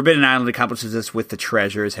 So Forbidden Island accomplishes this with the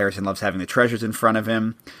treasures. Harrison loves having the treasures in front of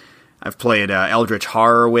him. I've played Eldritch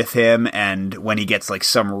Horror with him, and when he gets like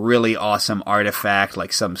some really awesome artifact,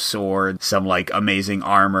 like some sword, some like amazing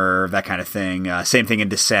armor, that kind of thing. Same thing in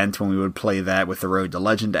Descent when we would play that with the Road to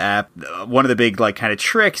Legend app. One of the big like kind of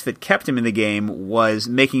tricks that kept him in the game was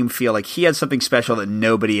making him feel like he had something special that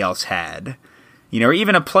nobody else had. Or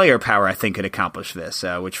even a player power, I think, could accomplish this,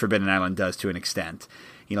 which Forbidden Island does to an extent.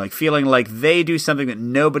 Like feeling like they do something that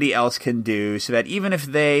nobody else can do, so that even if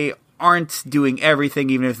they aren't doing everything,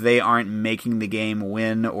 even if they aren't making the game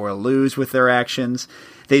win or lose with their actions,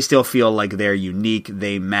 they still feel like they're unique,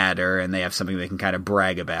 they matter, and they have something they can kind of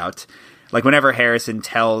brag about. Like whenever Harrison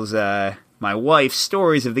tells my wife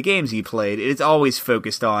stories of the games he played, it's always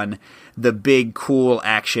focused on the big cool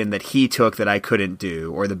action that he took that I couldn't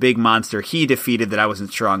do, or the big monster he defeated that I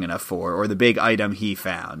wasn't strong enough for, or the big item he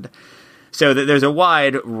found. So there's a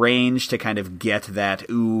wide range to kind of get that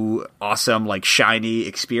ooh, awesome, like shiny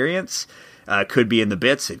experience. Could be in the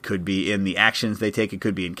bits, it could be in the actions they take, it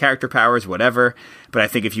could be in character powers, whatever. But I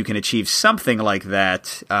think if you can achieve something like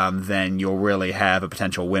that, then you'll really have a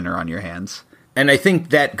potential winner on your hands. And I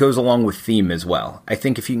think that goes along with theme as well. I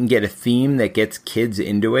think if you can get a theme that gets kids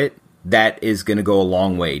into it, that is going to go a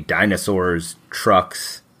long way. Dinosaurs,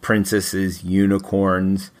 trucks, princesses,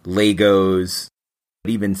 unicorns, Legos,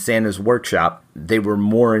 even Santa's Workshop, they were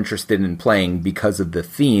more interested in playing because of the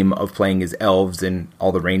theme of playing as elves and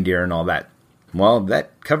all the reindeer and all that. Well,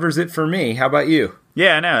 that covers it for me. How about you?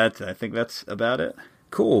 Yeah, no, I think that's about it.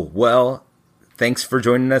 Cool. Well, thanks for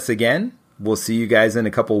joining us again. We'll see you guys in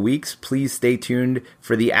a couple weeks. Please stay tuned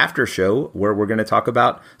for the after show where we're going to talk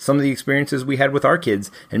about some of the experiences we had with our kids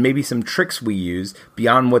and maybe some tricks we use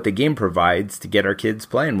beyond what the game provides to get our kids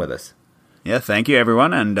playing with us. Yeah, thank you,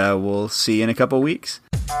 everyone, and we'll see you in a couple weeks.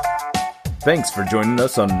 Thanks for joining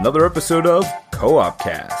us on another episode of Co-op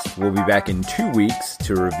Cast. We'll be back in 2 weeks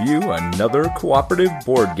to review another cooperative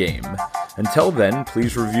board game. Until then,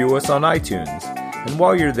 please review us on iTunes. And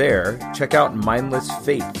while you're there, check out Mindless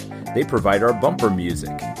Faith. They provide our bumper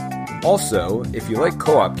music. Also, if you like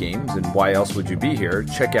co-op games, and why else would you be here,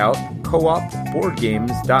 check out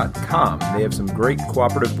coopboardgames.com. They have some great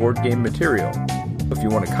cooperative board game material. If you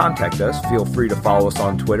want to contact us, feel free to follow us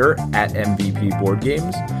on Twitter at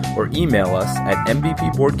MVPBoardGames or email us at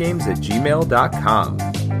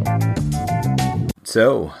mvpboardgames@gmail.com.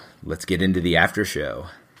 So, let's get into the after show.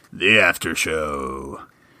 The after show.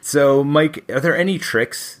 So, Mike, are there any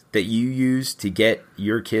tricks that you use to get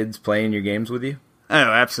your kids playing your games with you? Oh,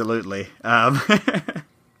 absolutely.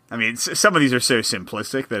 I mean, some of these are so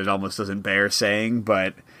simplistic that it almost doesn't bear saying,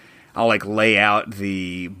 but I'll lay out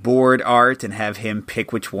the board art and have him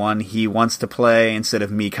pick which one he wants to play instead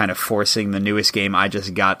of me kind of forcing the newest game I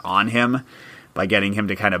just got on him by getting him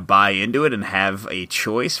to kind of buy into it and have a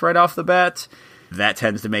choice right off the bat. That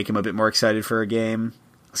tends to make him a bit more excited for a game.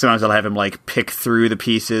 Sometimes I'll have him pick through the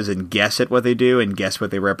pieces and guess at what they do and guess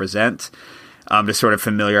what they represent. Just sort of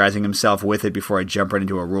familiarizing himself with it before I jump right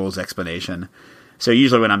into a rules explanation. So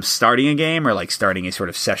usually when I'm starting a game or starting a sort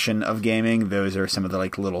of session of gaming, those are some of the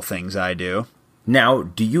little things I do. Now,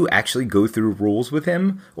 do you actually go through rules with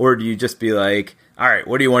him? Or do you just be like, all right,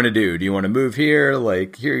 what do you want to do? Do you want to move here?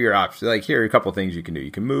 Here are your options. Here are a couple things you can do.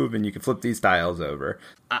 You can move and you can flip these tiles over.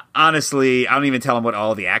 Honestly, I don't even tell him what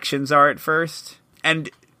all the actions are at first. And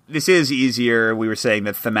this is easier. We were saying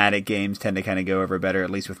that thematic games tend to kind of go over better,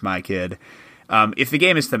 at least with my kid. If the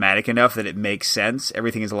game is thematic enough that it makes sense,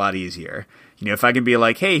 everything is a lot easier. If I can be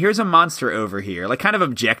like, hey, here's a monster over here, kind of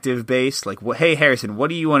objective-based, hey, Harrison, what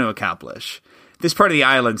do you want to accomplish? This part of the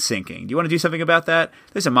island's sinking. Do you want to do something about that?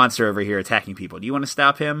 There's a monster over here attacking people. Do you want to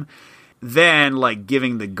stop him? Then,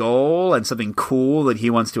 giving the goal and something cool that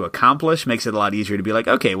he wants to accomplish makes it a lot easier to be like,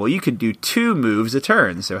 okay, well, you could do 2 moves a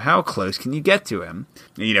turn, so how close can you get to him?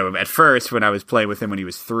 At first, when I was playing with him when he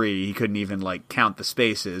was 3, he couldn't even, count the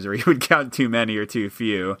spaces, or he would count too many or too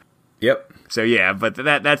few. Yep. So, yeah, but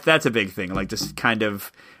that's a big thing, just kind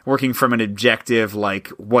of working from an objective,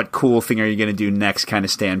 what cool thing are you going to do next kind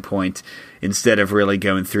of standpoint, instead of really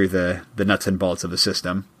going through the nuts and bolts of the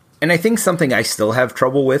system. And I think something I still have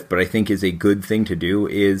trouble with, but I think is a good thing to do,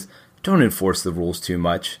 is don't enforce the rules too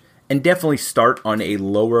much. And definitely start on a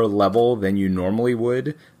lower level than you normally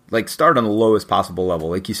would. Start on the lowest possible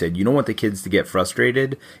level. Like you said, you don't want the kids to get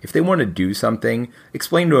frustrated. If they want to do something,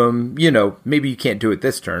 explain to them, maybe you can't do it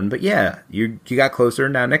this turn, but yeah, you got closer.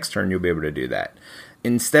 Now next turn you'll be able to do that.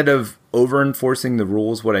 Instead of over-enforcing the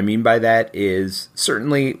rules, what I mean by that is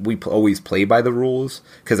certainly we always play by the rules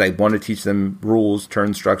because I want to teach them rules,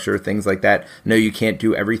 turn structure, things like that. No, you can't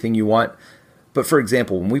do everything you want. But for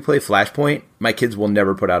example, when we play Flashpoint, my kids will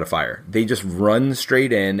never put out a fire. They just run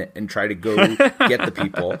straight in and try to go get the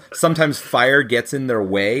people. Sometimes fire gets in their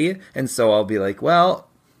way, and so I'll be like, well,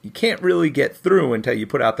 you can't really get through until you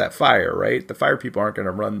put out that fire, right? The firefighters aren't going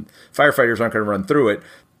to run through it.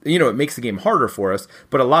 It makes the game harder for us,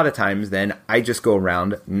 but a lot of times then I just go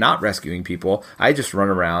around not rescuing people. I just run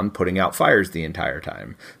around putting out fires the entire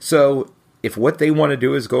time. So if what they want to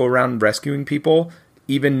do is go around rescuing people,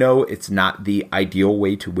 even though it's not the ideal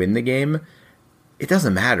way to win the game, it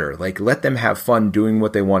doesn't matter. Let them have fun doing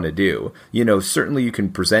what they want to do. Certainly you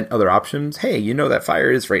can present other options. Hey, that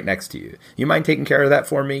fire is right next to you. You mind taking care of that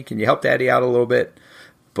for me? Can you help Daddy out a little bit?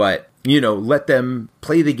 But let them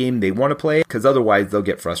play the game they want to play, because otherwise they'll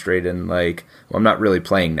get frustrated and well, I'm not really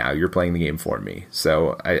playing now. You're playing the game for me.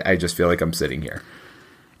 So I just feel like I'm sitting here.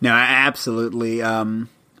 No, absolutely. I'm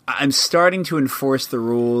starting to enforce the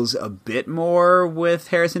rules a bit more with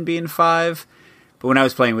Harrison being 5. But when I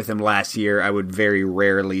was playing with him last year, I would very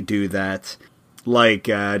rarely do that.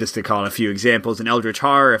 Just to call a few examples, in Eldritch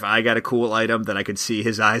Horror, if I got a cool item that I could see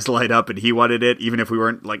his eyes light up and he wanted it, even if we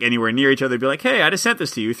weren't anywhere near each other, he'd be like, hey, I just sent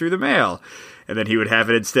this to you through the mail. And then he would have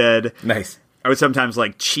it instead. Nice. I would sometimes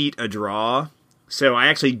cheat a draw. So I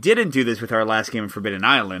actually didn't do this with our last game of Forbidden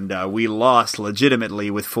Island. We lost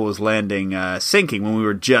legitimately with Fool's Landing sinking when we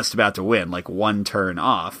were just about to win, 1 turn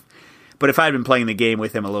off. But if I had been playing the game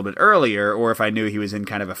with him a little bit earlier, or if I knew he was in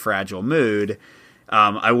kind of a fragile mood,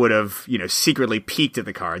 I would have, secretly peeked at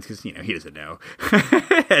the cards because, he doesn't know,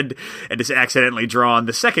 and just accidentally drawn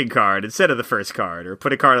the second card instead of the first card, or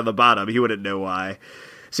put a card on the bottom. He wouldn't know why.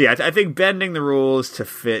 So yeah, I think bending the rules to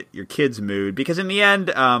fit your kid's mood, because in the end,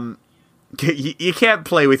 you can't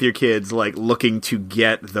play with your kids like looking to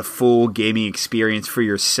get the full gaming experience for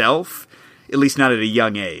yourself. At least not at a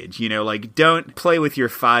young age, like don't play with your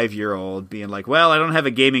 5-year-old being like, well, I don't have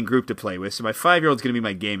a gaming group to play with, so my 5-year-old's going to be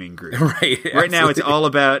my gaming group. Right now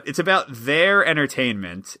it's about their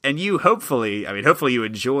entertainment, and you hopefully you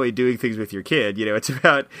enjoy doing things with your kid. It's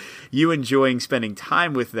about you enjoying spending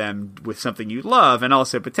time with them with something you love, and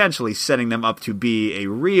also potentially setting them up to be a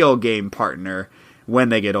real game partner when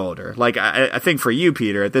they get older. Like, I think for you,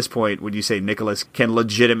 Peter, at this point, would you say Nicholas can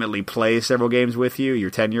legitimately play several games with you,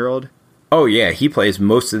 your 10-year-old? Oh, yeah, he plays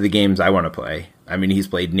most of the games I want to play. I mean, he's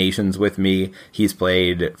played Nations with me. He's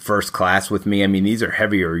played First Class with me. I mean, these are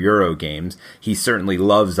heavier Euro games. He certainly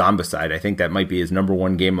loves Zombicide. I think that might be his number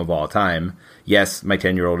one game of all time. Yes, my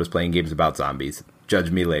 10-year-old is playing games about zombies.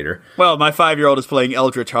 Judge me later. Well, my 5-year-old is playing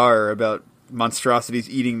Eldritch Horror about monstrosities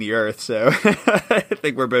eating the earth, so I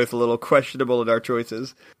think we're both a little questionable in our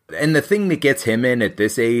choices. And the thing that gets him in at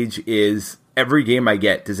this age is every game I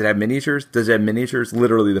get, does it have miniatures? Does it have miniatures?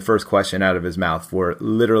 Literally the first question out of his mouth for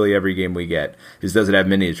literally every game we get is, does it have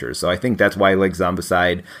miniatures? So I think that's why he likes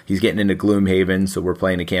Zombicide. He's getting into Gloomhaven, so we're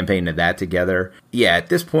playing a campaign of that together. Yeah, at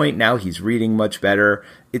this point now he's reading much better.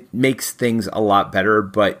 It makes things a lot better,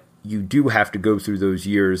 but you do have to go through those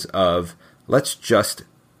years of, let's just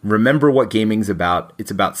remember what gaming's about.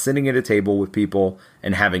 It's about sitting at a table with people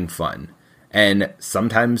and having fun. And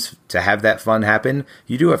sometimes to have that fun happen,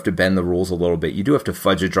 you do have to bend the rules a little bit. You do have to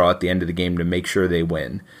fudge a draw at the end of the game to make sure they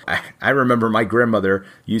win. I remember my grandmother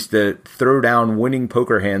used to throw down winning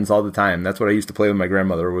poker hands all the time. That's what I used to play with my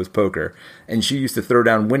grandmother, was poker. And she used to throw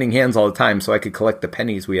down winning hands all the time so I could collect the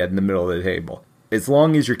pennies we had in the middle of the table. As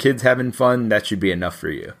long as your kid's having fun, that should be enough for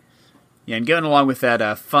you. Yeah, and going along with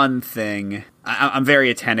that fun thing, I'm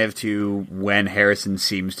very attentive to when Harrison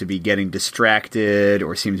seems to be getting distracted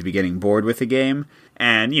or seems to be getting bored with the game.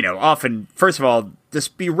 And, often, first of all,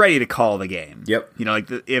 just be ready to call the game. Yep.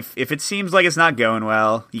 If it seems like it's not going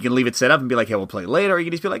well, you can leave it set up and be like, hey, we'll play later. Or you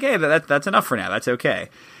can just be like, hey, that's enough for now. That's okay.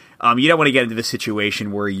 You don't want to get into the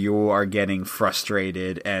situation where you are getting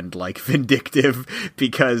frustrated and vindictive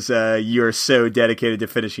because you're so dedicated to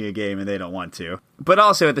finishing a game and they don't want to. But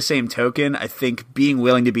also at the same token, I think being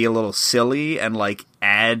willing to be a little silly and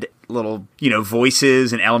add little,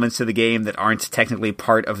 voices and elements to the game that aren't technically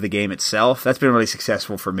part of the game itself, that's been really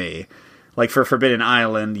successful for me. Like for Forbidden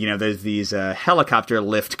Island, there's these helicopter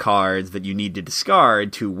lift cards that you need to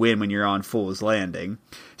discard to win when you're on Fool's Landing.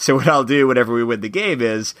 So what I'll do whenever we win the game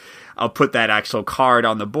is I'll put that actual card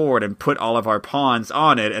on the board and put all of our pawns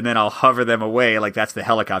on it, and then I'll hover them away like that's the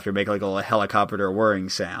helicopter, make a little helicopter whirring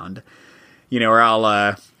sound. Or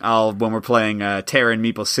I'll when we're playing Terran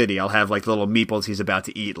Meeple City, I'll have the little meeples he's about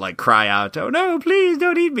to eat cry out, "Oh no, please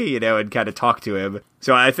don't eat me," and kind of talk to him.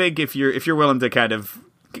 So I think if you're willing to kind of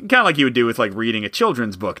like you would do with reading a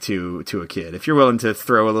children's book to a kid, if you're willing to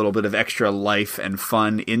throw a little bit of extra life and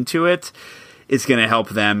fun into it, it's going to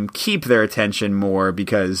help them keep their attention more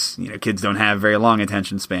because, kids don't have very long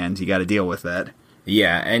attention spans. You got to deal with that.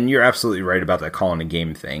 Yeah, and you're absolutely right about that calling a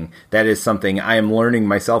game thing. That is something I am learning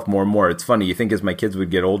myself more and more. It's funny, you think as my kids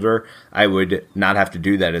would get older, I would not have to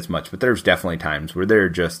do that as much, but there's definitely times where they're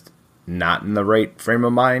just not in the right frame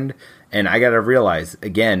of mind. And I got to realize,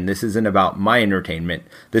 again, this isn't about my entertainment.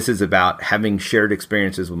 This is about having shared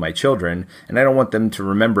experiences with my children. And I don't want them to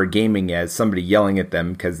remember gaming as somebody yelling at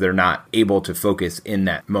them because they're not able to focus in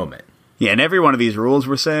that moment. Yeah, and every one of these rules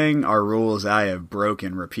we're saying are rules I have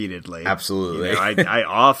broken repeatedly. Absolutely. I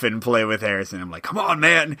often play with Harrison. I'm like, come on,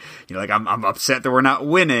 man. I'm upset that we're not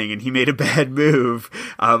winning and he made a bad move.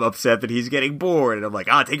 I'm upset that he's getting bored. And I'm like,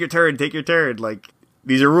 take your turn.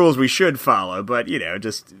 These are rules we should follow, but,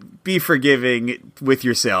 just be forgiving with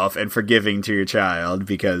yourself and forgiving to your child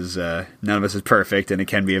because none of us is perfect and it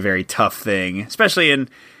can be a very tough thing, especially in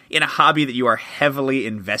a hobby that you are heavily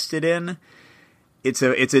invested in. It's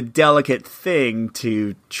a delicate thing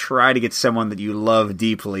to try to get someone that you love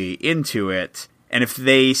deeply into it, and if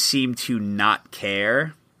they seem to not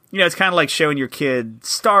care, it's kind of like showing your kid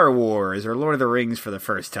Star Wars or Lord of the Rings for the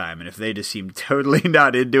first time, and if they just seem totally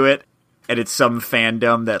not into it, and it's some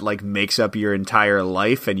fandom that makes up your entire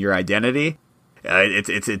life and your identity,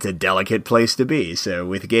 it's a delicate place to be. So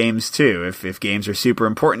with games too, if games are super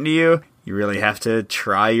important to you, you really have to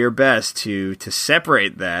try your best to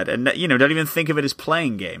separate that, and don't even think of it as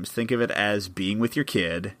playing games. Think of it as being with your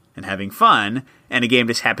kid and having fun, and a game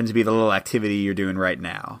just happens to be the little activity you're doing right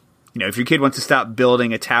now. If your kid wants to stop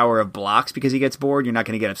building a tower of blocks because he gets bored, you're not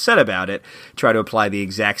going to get upset about it. Try to apply the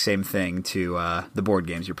exact same thing to the board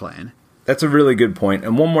games you're playing. That's a really good point.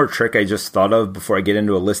 And one more trick I just thought of before I get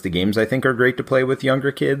into a list of games I think are great to play with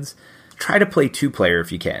younger kids. Try to play 2-player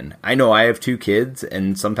if you can. I know I have 2 kids,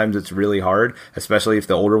 and sometimes it's really hard, especially if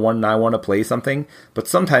the older one and I want to play something. But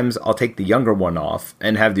sometimes I'll take the younger one off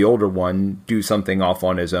and have the older one do something off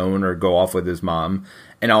on his own or go off with his mom.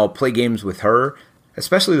 And I'll play games with her,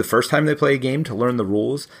 especially the first time they play a game to learn the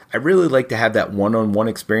rules. I really like to have that one-on-one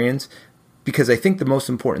experience because I think the most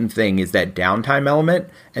important thing is that downtime element.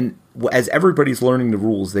 And as everybody's learning the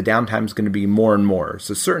rules, the downtime is going to be more and more.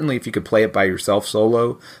 So certainly if you could play it by yourself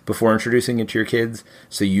solo before introducing it to your kids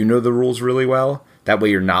so you know the rules really well, that way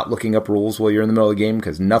you're not looking up rules while you're in the middle of the game,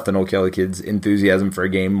 because nothing will kill a kid's enthusiasm for a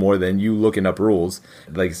game more than you looking up rules.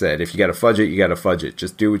 Like I said, if you got to fudge it, you got to fudge it.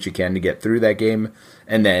 Just do what you can to get through that game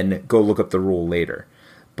and then go look up the rule later.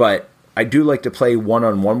 But I do like to play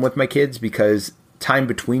one-on-one with my kids because time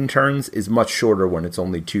between turns is much shorter when it's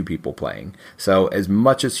only 2 people playing. So as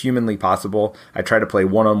much as humanly possible, I try to play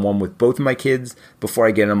one-on-one with both of my kids before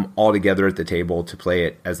I get them all together at the table to play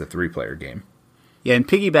it as a 3-player game. Yeah, and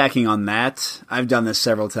piggybacking on that, I've done this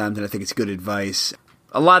several times and I think it's good advice.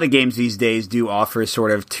 A lot of games these days do offer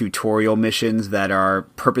sort of tutorial missions that are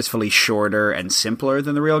purposefully shorter and simpler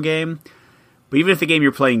than the real game. But even if the game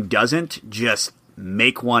you're playing doesn't, just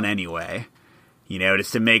make one anyway.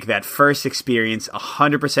 Just to make that first experience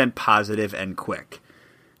 100% positive and quick.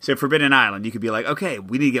 So Forbidden Island, you could be like, okay,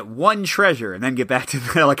 we need to get 1 treasure and then get back to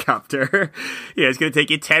the helicopter. It's going to take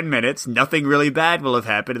you 10 minutes. Nothing really bad will have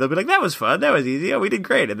happened. And they'll be like, that was fun. That was easy. Oh, we did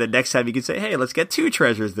great. And then next time you can say, hey, let's get 2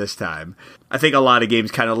 treasures this time. I think a lot of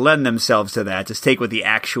games kind of lend themselves to that. Just take what the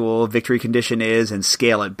actual victory condition is and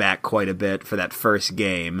scale it back quite a bit for that first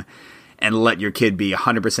game and let your kid be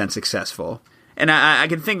 100% successful. And I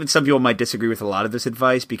can think that some people might disagree with a lot of this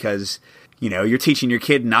advice because, you're teaching your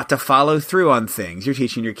kid not to follow through on things. You're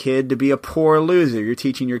teaching your kid to be a poor loser. You're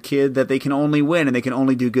teaching your kid that they can only win and they can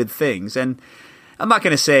only do good things. And I'm not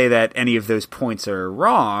going to say that any of those points are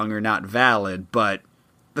wrong or not valid, but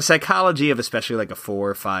the psychology of especially like a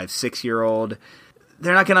 4, 5, 6-year-old,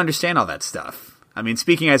 they're not going to understand all that stuff. I mean,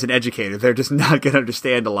 speaking as an educator, they're just not going to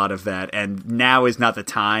understand a lot of that. And now is not the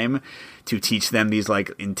time to teach them these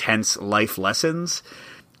like intense life lessons.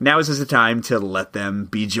 Now is the time to let them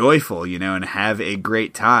be joyful, and have a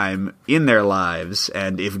great time in their lives.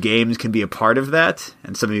 And if games can be a part of that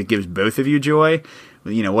and something that gives both of you joy,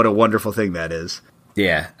 what a wonderful thing that is.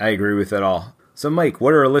 Yeah, I agree with that all. So Mike,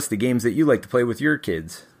 what are a list of games that you like to play with your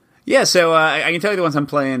kids? Yeah, so I can tell you the ones I'm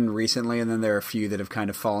playing recently, and then there are a few that have kind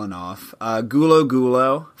of fallen off. Gulo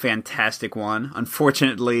Gulo, fantastic one.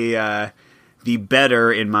 Unfortunately, the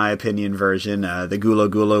better, in my opinion, version, the Gulo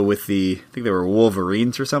Gulo with I think they were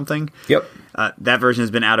Wolverines or something. Yep. That version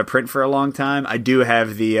has been out of print for a long time. I do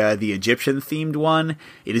have the Egyptian-themed one.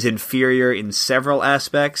 It is inferior in several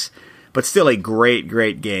aspects, but still a great,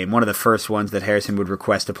 great game. One of the first ones that Harrison would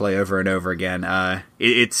request to play over and over again.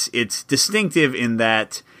 It's distinctive in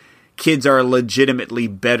that kids are legitimately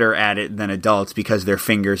better at it than adults because their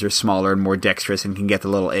fingers are smaller and more dexterous and can get the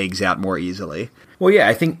little eggs out more easily. Well, yeah,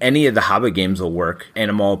 I think any of the Hobbit games will work.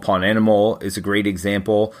 Animal Upon Animal is a great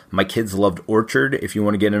example. My kids loved Orchard. If you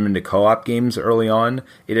want to get them into co-op games early on,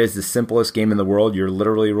 it is the simplest game in the world. You're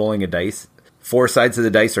literally rolling a dice. 4 sides of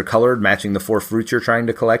the dice are colored, matching the 4 fruits you're trying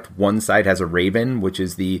to collect. One side has a raven, which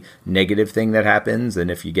is the negative thing that happens.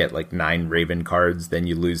 And if you get like 9 raven cards, then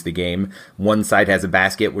you lose the game. One side has a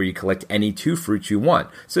basket where you collect any 2 fruits you want.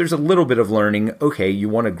 So there's a little bit of learning. Okay, you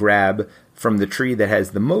want to grab from the tree that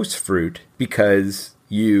has the most fruit because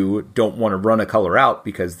you don't want to run a color out,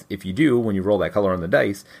 because if you do, when you roll that color on the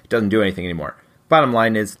dice, it doesn't do anything anymore. Bottom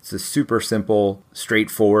line is, it's a super simple,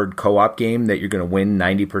 straightforward co-op game that you're going to win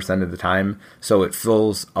 90% of the time. So it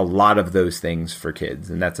fills a lot of those things for kids,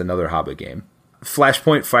 and that's another Hobbit game.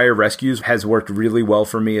 Flashpoint Fire Rescues has worked really well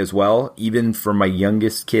for me as well, even for my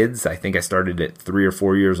youngest kids. I think I started at 3 or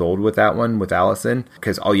 4 years old with that one, with Allison,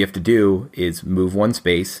 because all you have to do is move 1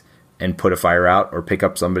 space and put a fire out or pick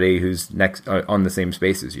up somebody who's next on the same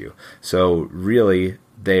space as you. So really,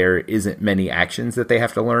 there isn't many actions that they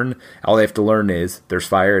have to learn. All they have to learn is there's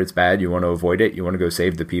fire, it's bad, you want to avoid it, you want to go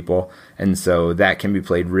save the people. And so that can be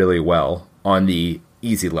played really well on the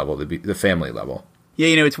easy level, the family level. Yeah,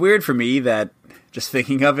 it's weird for me that, just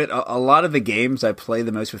thinking of it, a lot of the games I play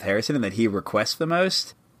the most with Harrison and that he requests the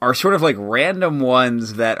most are sort of like random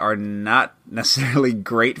ones that are not necessarily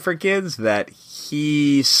great for kids that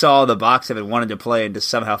he saw the box of and wanted to play and just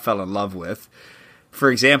somehow fell in love with. For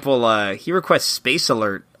example, he requests Space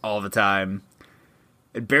Alert all the time.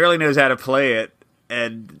 It barely knows how to play it,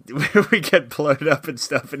 and we get blown up and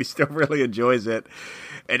stuff, and he still really enjoys it.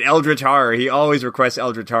 And Eldritch Horror, he always requests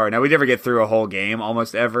Eldritch Horror. Now, we never get through a whole game,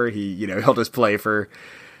 almost ever. He'll just play for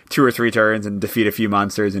 2 or 3 turns and defeat a few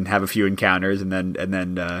monsters and have a few encounters and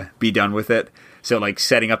then be done with it. So, like,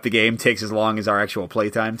 setting up the game takes as long as our actual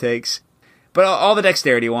playtime takes. But all the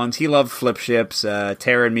dexterity ones, he loved Flip Ships,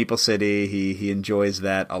 Terra and Meeple City, he enjoys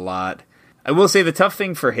that a lot. I will say the tough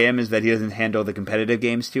thing for him is that he doesn't handle the competitive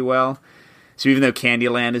games too well. So even though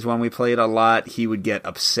Candyland is one we played a lot, he would get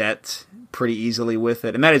upset pretty easily with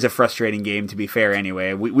it. And that is a frustrating game, to be fair,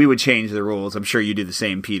 anyway. We would change the rules. I'm sure you do the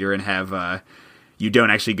same, Peter, and have you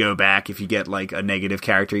don't actually go back if you get like a negative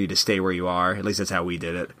character. You just stay where you are. At least that's how we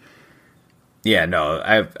did it. Yeah, no,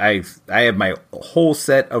 I have my whole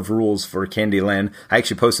set of rules for Candyland. I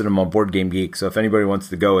actually posted them on Board Game Geek, so if anybody wants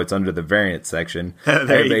to go, it's under the variant section. I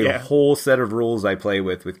have a whole set of rules I play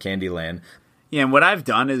with Candyland. Yeah, and what I've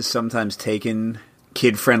done is sometimes taken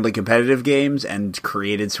kid-friendly competitive games and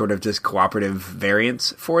created sort of just cooperative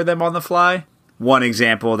variants for them on the fly. One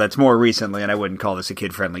example that's more recently, and I wouldn't call this a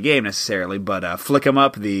kid-friendly game necessarily, but Flick 'em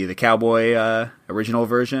Up, the cowboy original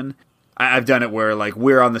version. I've done it where, like,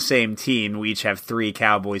 we're on the same team. We each have 3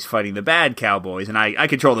 cowboys fighting the bad cowboys, and I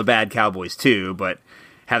control the bad cowboys too, but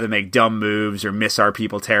have them make dumb moves or miss our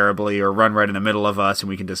people terribly or run right in the middle of us, and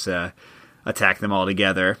we can just attack them all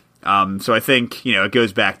together. So I think, it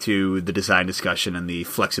goes back to the design discussion and the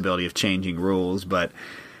flexibility of changing rules, but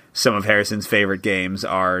some of Harrison's favorite games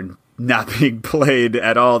are not being played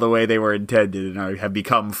at all the way they were intended and have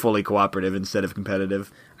become fully cooperative instead of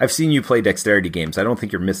competitive. I've seen you play dexterity games. I don't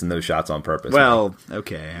think you're missing those shots on purpose. Well,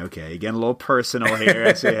 okay. Getting a little personal here.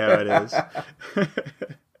 I see how it is.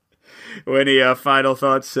 Any final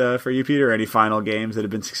thoughts for you, Peter? Any final games that have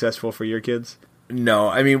been successful for your kids? No,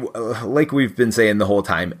 I mean, like we've been saying the whole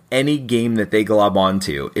time, any game that they glob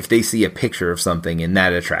onto, if they see a picture of something and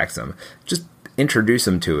that attracts them, just introduce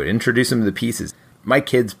them to it. Introduce them to the pieces. My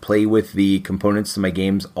kids play with the components to my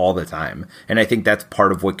games all the time, and I think that's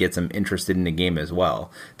part of what gets them interested in the game as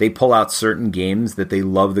well. They pull out certain games that they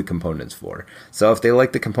love the components for. So if they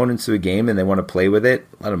like the components to a game and they want to play with it,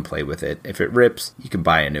 let them play with it. If it rips, you can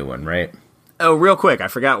buy a new one, right? Oh, real quick, I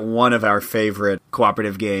forgot one of our favorite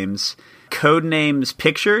cooperative games. Codenames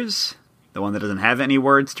Pictures, the one that doesn't have any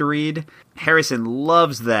words to read. Harrison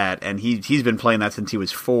loves that, and he's been playing that since he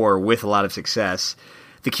was 4 with a lot of success.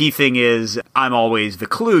 The key thing is I'm always the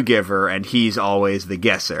clue giver, and he's always the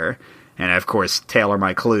guesser. And I, of course, tailor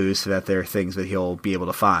my clues so that they're things that he'll be able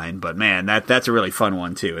to find. But, man, that's a really fun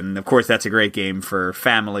one, too. And, of course, that's a great game for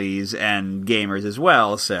families and gamers as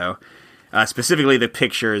well. So, specifically the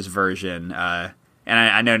Pictures version. And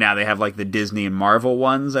I know now they have, like, the Disney and Marvel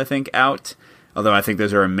ones, I think, out. Although I think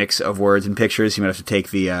those are a mix of words and pictures. You might have to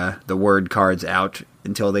take the word cards out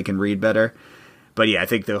until they can read better. But yeah, I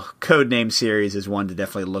think the Codename series is one to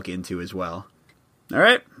definitely look into as well. All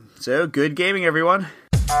right, so good gaming, everyone.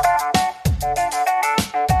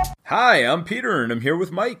 Hi, I'm Peter, and I'm here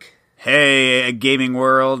with Mike. Hey, gaming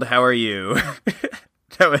world, how are you?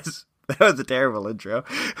 That was a terrible intro.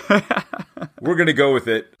 We're gonna go with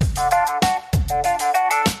it.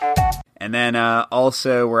 And then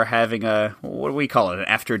also we're having what do we call it? An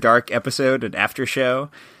after dark episode, an after show.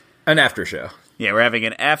 An after show. Yeah, we're having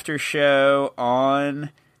an after show on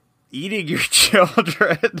eating your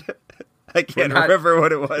children. I can't remember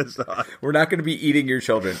what it was on. We're not going to be eating your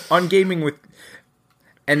children. On gaming with...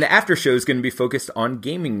 And the after show is going to be focused on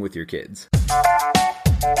gaming with your kids.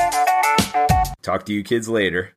 Talk to you kids later.